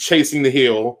always be chasing the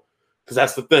heel, because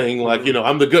that's the thing. Like,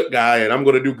 I'm the good guy and I'm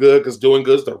going to do good because doing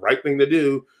good is the right thing to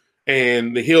do.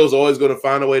 And the heel's always going to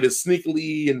find a way to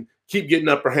sneakily and keep getting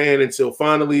upper hand until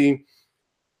finally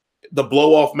the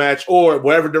blow-off match, or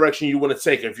whatever direction you want to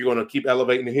take. If you're going to keep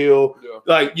elevating the heel,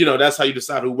 that's how you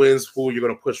decide who wins, who you're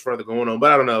going to push further going on.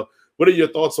 But I don't know. What are your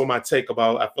thoughts on my take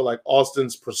about, I feel like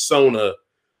Austin's persona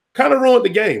kind of ruined the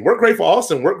game. Worked great for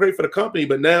Austin, worked great for the company,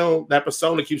 but now that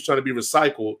persona keeps trying to be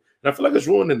recycled, and I feel like it's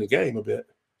ruining the game a bit.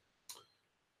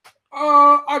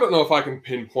 I don't know if I can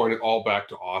pinpoint it all back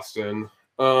to Austin.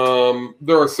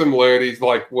 There are similarities,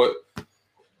 like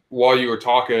while you were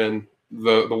talking,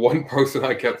 the one person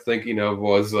I kept thinking of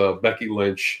was Becky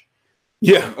Lynch.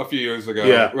 Yeah, a few years ago.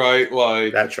 Yeah, right.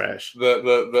 Like that trash.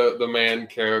 The man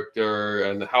character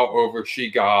and how over she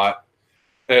got,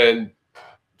 and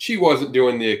she wasn't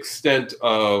doing the extent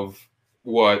of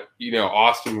what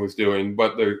Austin was doing,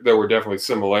 but there were definitely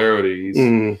similarities.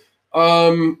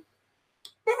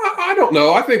 But I don't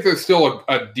know. I think there's still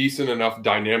a decent enough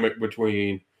dynamic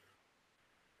between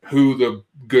who the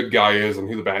good guy is and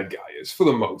who the bad guy is, for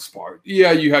the most part.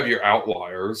 Yeah, you have your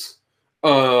outliers,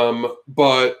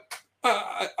 but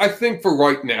I think for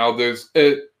right now,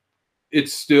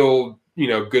 it's still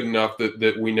good enough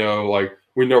that we know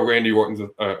Randy Orton's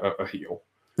a heel,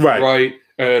 right,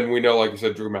 and we know, like you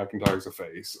said, Drew McIntyre's a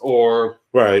face, or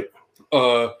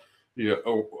a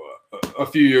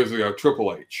few years ago,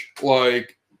 Triple H,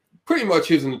 like pretty much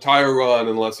his entire run,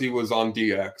 unless he was on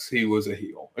DX, he was a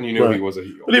heel, and he was a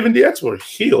heel. But even DX were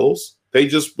heels. They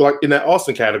just, like in that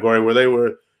Austin category where they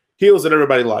were heels that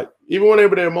everybody liked. Even when they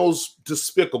were their most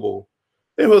despicable,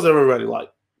 they were heels that everybody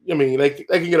liked. I mean, they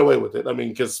can get away with it. I mean,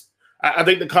 because I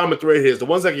think the common thread here is the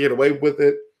ones that can get away with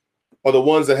it are the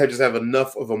ones that just have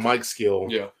enough of a mic skill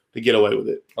to get away with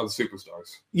it. Are the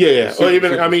superstars. Yeah. Or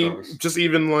even, superstars. I mean, just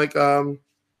even like,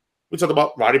 we talked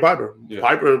about Roddy Piper. Yeah.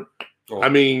 Piper, I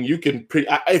mean, you can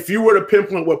if you were to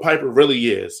pinpoint what Piper really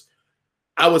is,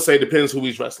 I would say it depends who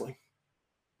he's wrestling.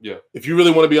 Yeah. If you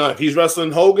really want to be honest, if he's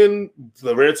wrestling Hogan,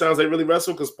 the rare times they really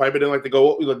wrestle, because Piper didn't like to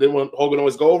go, didn't want Hogan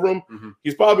always go over him,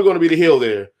 he's probably going to be the heel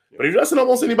there. Yeah. But if he's wrestling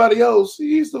almost anybody else,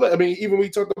 even we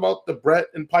talked about the Brett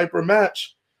and Piper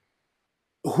match,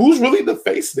 who's really the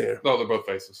face there? No, they're both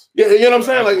faces. Yeah, you know what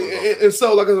I'm saying? And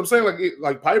so, like, as I'm saying,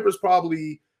 like Piper's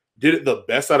probably did it the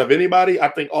best out of anybody. I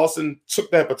think Austin took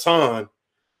that baton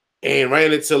and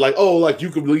ran it to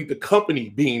you could lead the company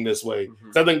being this way.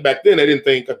 So I think back then they didn't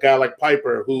think a guy like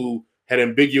Piper, who had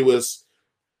ambiguous,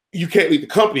 you can't lead the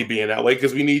company being that way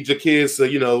because we need your kids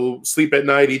to, sleep at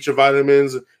night, eat your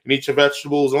vitamins, and eat your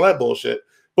vegetables and all that bullshit.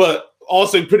 But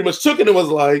Austin pretty much took it and was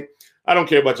like, I don't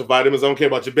care about your vitamins. I don't care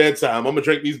about your bedtime. I'm going to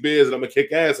drink these beers and I'm going to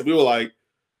kick ass. And we were like,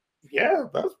 yeah,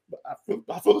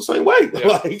 I feel the same way.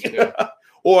 Yeah,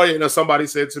 Or, somebody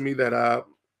said to me that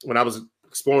when I was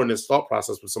exploring this thought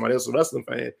process with somebody else, a wrestling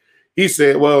fan, he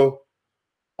said, well,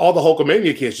 all the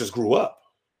Hulkamania kids just grew up.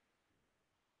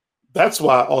 That's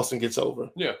why Austin gets over.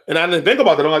 Yeah. And I didn't think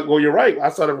about that. I'm like, well, you're right. I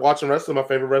started watching wrestling. My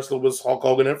favorite wrestler was Hulk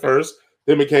Hogan at first,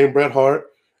 then became Bret Hart.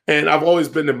 And I've always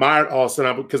been admired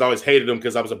Austin because I always hated him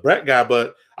because I was a Bret guy.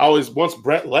 But once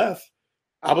Bret left,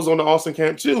 I was on the Austin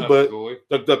camp too. Absolutely.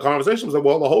 But the conversation was like,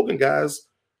 well, the Hogan guys,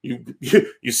 you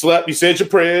slept, you said your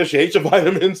prayers, you ate your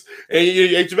vitamins, and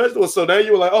you ate your vegetables. So now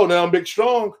you were like, oh, now I'm big,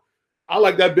 strong. I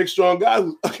like that big, strong guy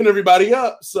who's fucking everybody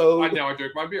up. So now I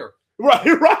drink my beer.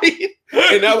 Right.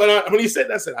 And now when he said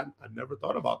that, I said, I never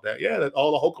thought about that. Yeah, that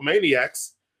all the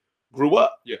Hulkamaniacs grew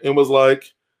up and was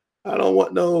like, I don't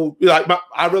want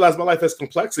I realize my life has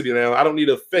complexity now. I don't need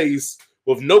a face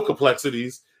with no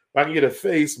complexities. I can get a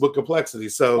face with complexity.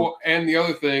 So, and the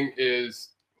other thing is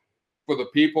for the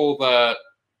people that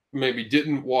maybe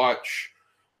didn't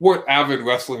weren't avid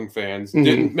wrestling fans,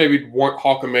 weren't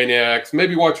Hulkamaniacs,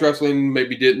 maybe watch wrestling,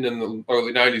 maybe didn't in the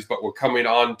early 90s, but were coming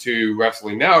on to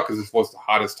wrestling now because this was the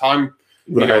hottest time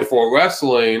for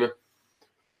wrestling.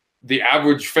 The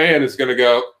average fan is going to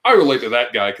go, I relate to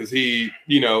that guy because he,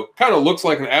 kind of looks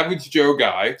like an average Joe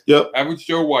guy. Yep. Average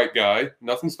Joe white guy.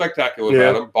 Nothing spectacular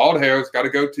about him. Bald hair, has got a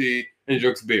goatee, and he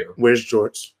drinks beer. Where's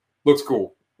George? Looks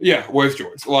cool. Yeah, where's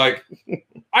George? Like,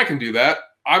 I can do that.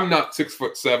 I'm not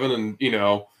 6'7"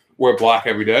 and, wear black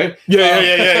every day.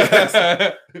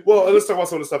 Yeah. Well, let's talk about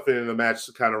some of the stuff in the match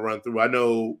to kind of run through. I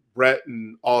know Bret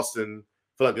and Austin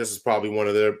feel like this is probably one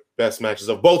of their best matches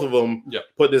of both of them. Yeah.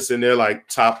 Put this in there like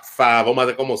top 5. I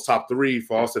think almost top 3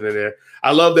 for Austin in there.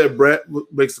 I love that Bret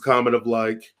makes the comment of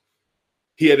like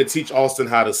he had to teach Austin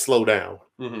how to slow down.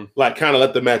 Like kind of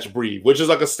let the match breathe, which is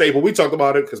like a staple. We talked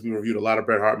about it because we reviewed a lot of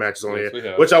Bret Hart matches on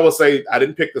here, which I will say I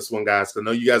didn't pick this one, guys. Because I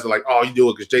know you guys are like, oh, you do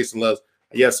it because Jason loves.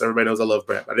 Yes, everybody knows I love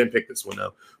Bret. I didn't pick this one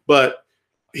though. But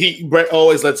Bret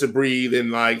always lets it breathe,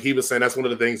 and like he was saying, that's one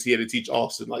of the things he had to teach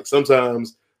Austin. Like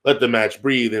sometimes let the match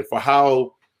breathe, and for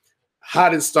how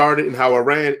hot it started and how it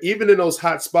ran, even in those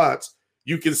hot spots,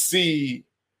 you can see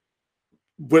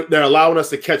they're allowing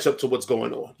us to catch up to what's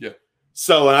going on. Yeah.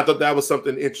 So, and I thought that was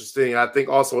something interesting. I think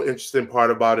also an interesting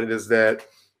part about it is that,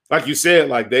 like you said,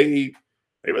 like they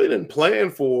really didn't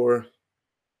plan for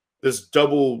this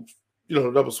double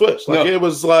switch. Like it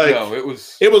was like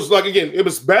it was like again, it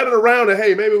was batted around and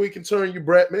hey, maybe we can turn you,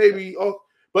 Bret. Maybe,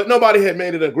 but nobody had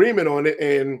made an agreement on it.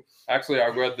 And actually, I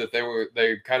read that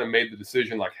they kind of made the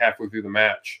decision like halfway through the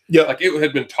match. Yeah, like it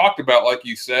had been talked about, like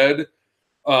you said.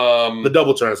 The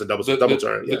double turn is a double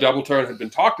turn. The double turn had been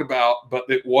talked about, but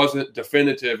it wasn't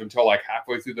definitive until like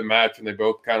halfway through the match, and they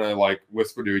both kind of like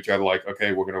whispered to each other, like,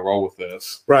 "Okay, we're gonna roll with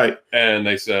this." Right. And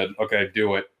they said, "Okay,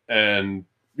 do it." And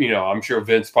I'm sure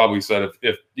Vince probably said,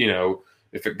 if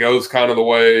it goes kind of the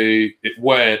way it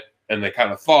went, and they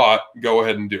kind of thought, go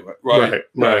ahead and do it, right?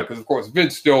 Right. Because of course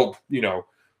Vince still,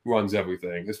 runs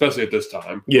everything, especially at this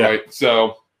time. Yeah. Right.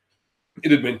 So.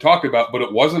 It had been talked about, but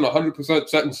it wasn't 100%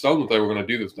 set in stone that they were going to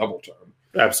do this double turn.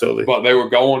 Absolutely. But they were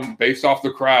going based off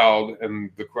the crowd,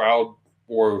 and the crowd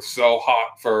were so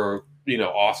hot for,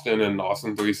 Austin and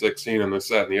Austin 316 and this,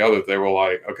 that, and the other. They were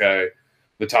like, okay,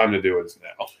 the time to do it is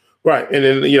now. Right. And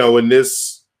then, in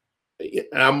this,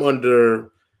 I'm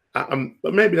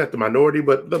maybe not the minority,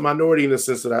 but the minority in the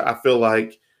sense that I feel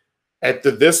like at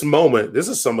this moment, this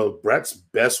is some of Bret's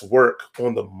best work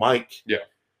on the mic. Yeah.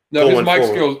 No,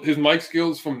 his mic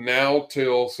skills from now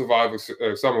till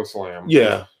SummerSlam.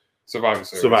 Yeah. Survivor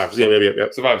Series. Yeah.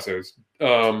 Survivor Series.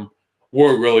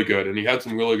 Were really good, and he had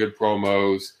some really good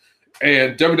promos.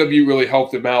 And WWE really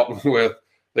helped him out with.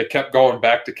 They kept going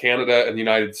back to Canada and the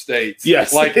United States.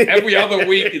 Yes. Like every other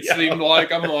week, it seemed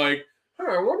like I'm like,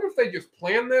 I wonder if they just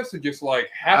planned this or just like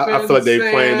happened. I feel like they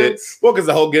planned it. Well, because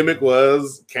the whole gimmick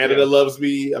was Canada loves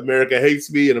me, America hates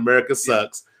me, and America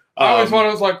sucks. I always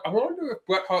I wonder if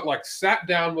Bret Hart like sat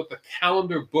down with the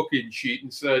calendar booking sheet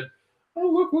and said, "Oh,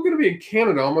 look, we're going to be in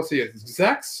Canada almost the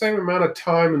exact same amount of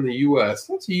time in the U.S.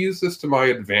 Let's use this to my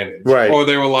advantage." Right. Or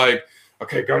they were like,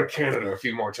 "Okay, go to Canada a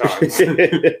few more times."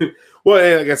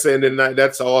 Well, like I said, and then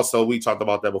that's also, we talked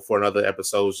about that before in other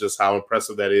episodes, just how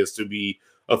impressive that is to be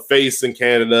a face in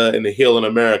Canada and a heel in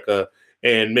America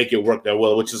and make it work that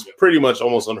well, which is pretty much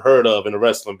almost unheard of in the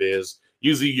wrestling biz.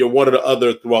 Usually you're one or the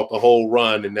other throughout the whole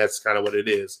run, and that's kind of what it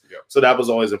is. Yep. So that was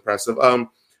always impressive.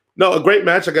 No, a great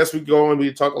match. I guess we go and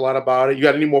we talk a lot about it. You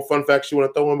got any more fun facts you want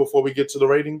to throw in before we get to the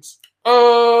ratings?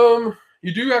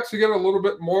 You do actually get a little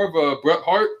bit more of a Bret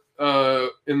Hart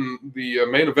in the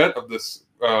main event of this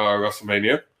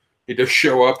WrestleMania. He does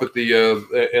show up at the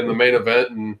in the main event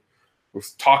and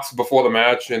talks before the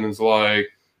match and is like,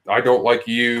 I don't like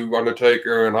you,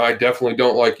 Undertaker, and I definitely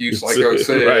don't like you, Psycho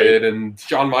Sid. Right. And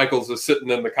Shawn Michaels is sitting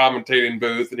in the commentating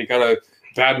booth, and he kind of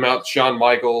badmouths Shawn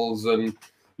Michaels and,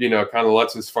 kind of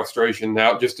lets his frustration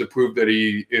out just to prove that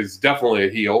he is definitely a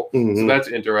heel. Mm-hmm. So that's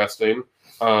interesting.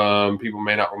 People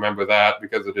may not remember that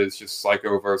because it is just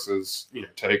Psycho versus,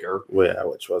 Taker. Well, yeah,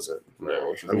 which was it?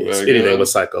 No, anything with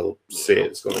Psycho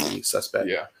Sid is going to be suspect.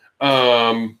 Yeah.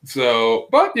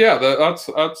 But yeah, that's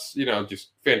just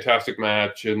fantastic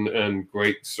match and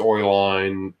great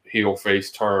storyline, heel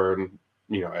face turn,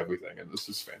 everything, and this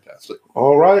is fantastic.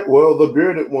 All right, well, the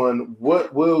bearded one,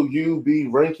 what will you be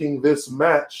ranking this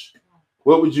match?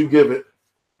 What would you give it?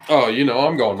 Oh,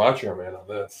 I'm going Macho Man on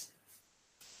this.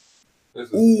 This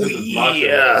is Macho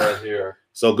Man right here.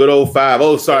 So good old 5.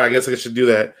 Oh, sorry, I guess I should do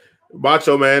that.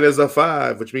 Macho Man is a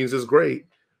 5, which means it's great.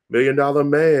 $1 Million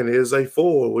Man is a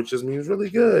 4, which just means really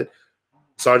good.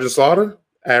 Sergeant Slaughter,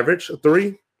 average, a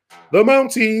 3. The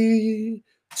Mountie,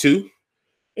 2.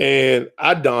 And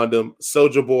I donned him,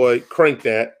 Soulja Boy, Crank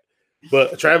That.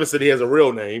 But Travis said he has a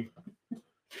real name.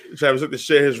 Travis had to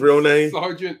share his real name.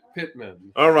 Sergeant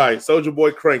Pittman. All right, Soulja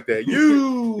Boy, Crank That.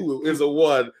 You is a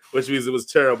 1, which means it was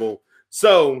terrible.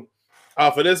 So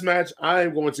for this match,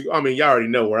 I'm going to, y'all already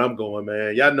know where I'm going,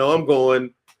 man. Y'all know I'm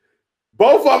going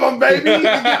both of them, baby. We give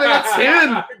it a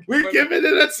 10. We giving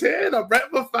it a 10. A Brett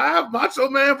for 5, Macho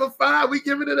Man for 5. We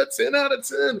giving it a 10 out of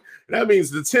 10. And that means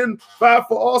the 10, 5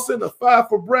 for Austin, a 5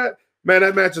 for Brett. Man,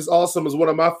 that match is awesome. It's one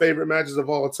of my favorite matches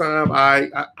of all time. I'm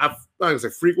not gonna say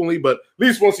frequently, but at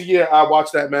least once a year I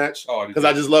watch that match because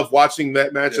I just love watching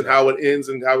that match and how it ends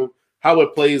and how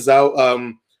it plays out.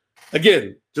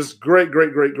 Again, just great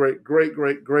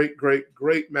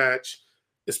match.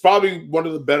 It's probably one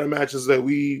of the better matches that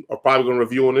we are probably going to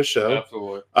review on this show.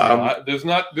 Absolutely. There's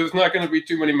not going to be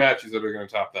too many matches that are going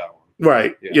to top that one.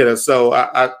 Right. Yeah. So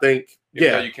I think,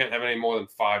 you can't have any more than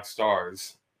 5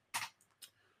 stars.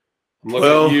 I'm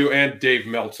looking at you and Dave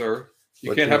Meltzer.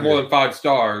 You can't have more than 5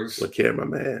 stars. Look here, my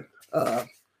man.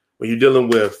 When you're dealing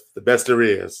with the best there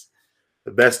is,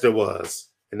 the best there was,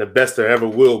 and the best there ever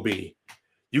will be,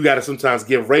 you got to sometimes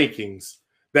give rankings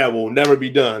that will never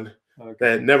be done,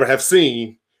 that never have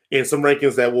seen, and some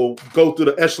rankings that will go through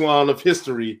the echelon of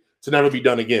history to never be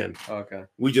done again. Okay.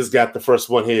 We just got the first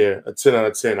one here, a 10 out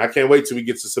of 10. I can't wait till we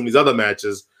get to some of these other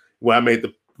matches where I may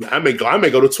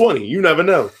go to 20. You never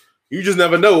know. You just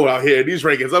never know out here. These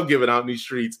rankings I'm giving out in these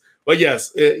streets. But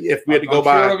yes, if we had to go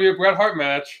by, it'll be a Bret Hart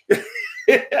match.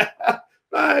 It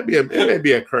may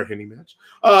be a Kurt Hennig match.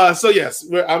 So yes,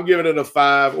 I'm giving it a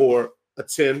 5 or a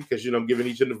 10 because I'm giving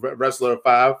each wrestler a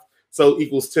 5, so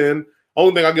equals 10.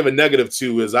 Only thing I'll give a negative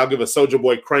to is I'll give a Soulja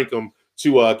Boy Crankum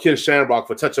to Ken Shamrock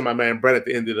for touching my man Brett at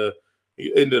the end of the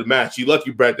match. You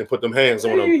lucky Brett and put them hands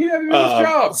on him. He had his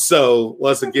job. So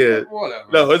once again,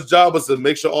 no, his job was to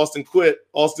make sure Austin quit.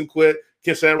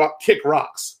 Ken Shamrock kick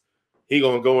rocks. He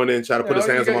gonna go in there and try to put his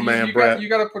hands on my man Brett. You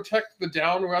got to protect the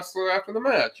down wrestler after the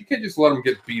match. You can't just let him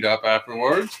get beat up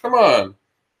afterwards. Come on.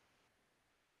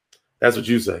 That's what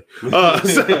you say. But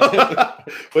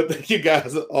thank you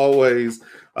guys always.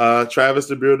 Travis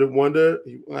the Bearded Wonder,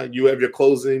 you have your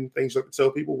closing things you have to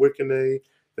tell people. Where can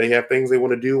they have things they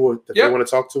want to do or that they want to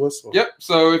talk to us? Or? Yep.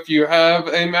 So if you have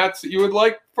a match that you would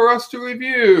like for us to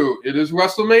review, it is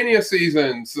WrestleMania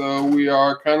season. So we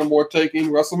are kind of more taking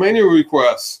WrestleMania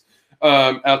requests.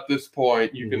 At this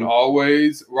point, you can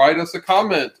always write us a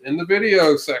comment in the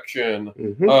video section,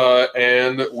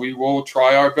 and we will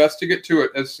try our best to get to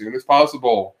it as soon as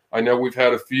possible. I know we've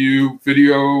had a few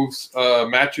videos,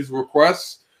 matches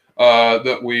requests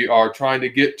that we are trying to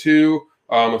get to.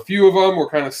 A few of them we're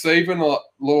kind of saving a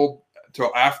little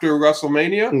till after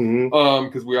WrestleMania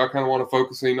because we are kind of want to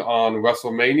focusing on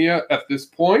WrestleMania at this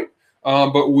point.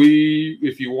 But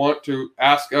if you want to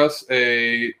ask us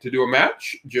to do a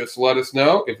match, just let us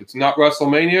know. If it's not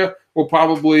WrestleMania, we'll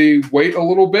probably wait a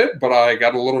little bit, but I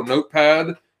got a little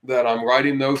notepad that I'm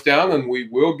writing those down and we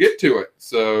will get to it.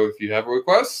 So if you have a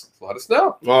request, let us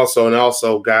know.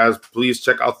 Also, guys, please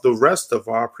check out the rest of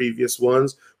our previous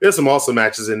ones. There's some awesome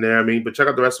matches in there, but check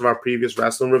out the rest of our previous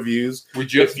wrestling reviews. We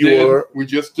just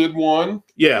did one.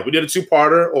 Yeah, we did a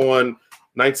 2-parter on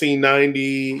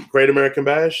 1990 Great American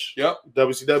Bash. Yep.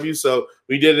 WCW. So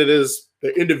we did it as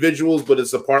individuals, but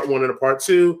it's a part 1 and a part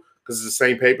 2 because it's the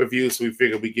same pay-per-view. So we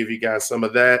figured we'd give you guys some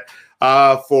of that.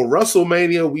 For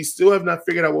WrestleMania, we still have not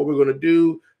figured out what we're going to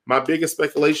do. My biggest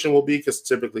speculation will be, because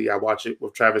typically I watch it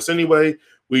with Travis anyway,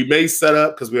 we may set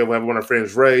up, because we have one of our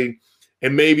friends, Ray,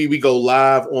 and maybe we go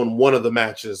live on one of the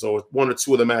matches or one or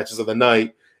two of the matches of the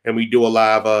night, and we do a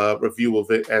live review of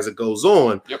it as it goes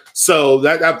on. Yep. So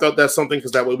that I thought that's something,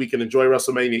 because that way we can enjoy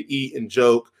WrestleMania, eat and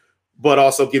joke, but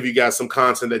also give you guys some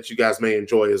content that you guys may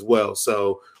enjoy as well.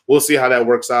 So we'll see how that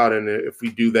works out, and if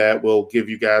we do that, we'll give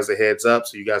you guys a heads up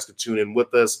so you guys can tune in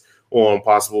with us on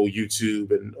possible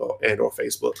YouTube and or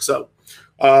Facebook. So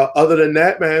other than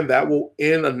that, man, that will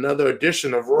end another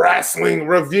edition of Wrestling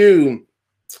Review.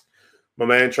 My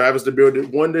man Travis the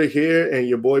Bearded Wonder here, and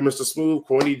your boy Mr. Smooth,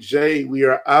 Corny J. We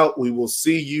are out. We will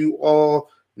see you all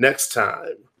next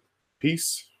time.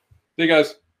 Peace. See you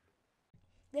guys.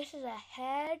 This is a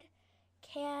Head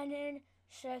Cannon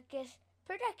Circus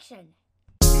production.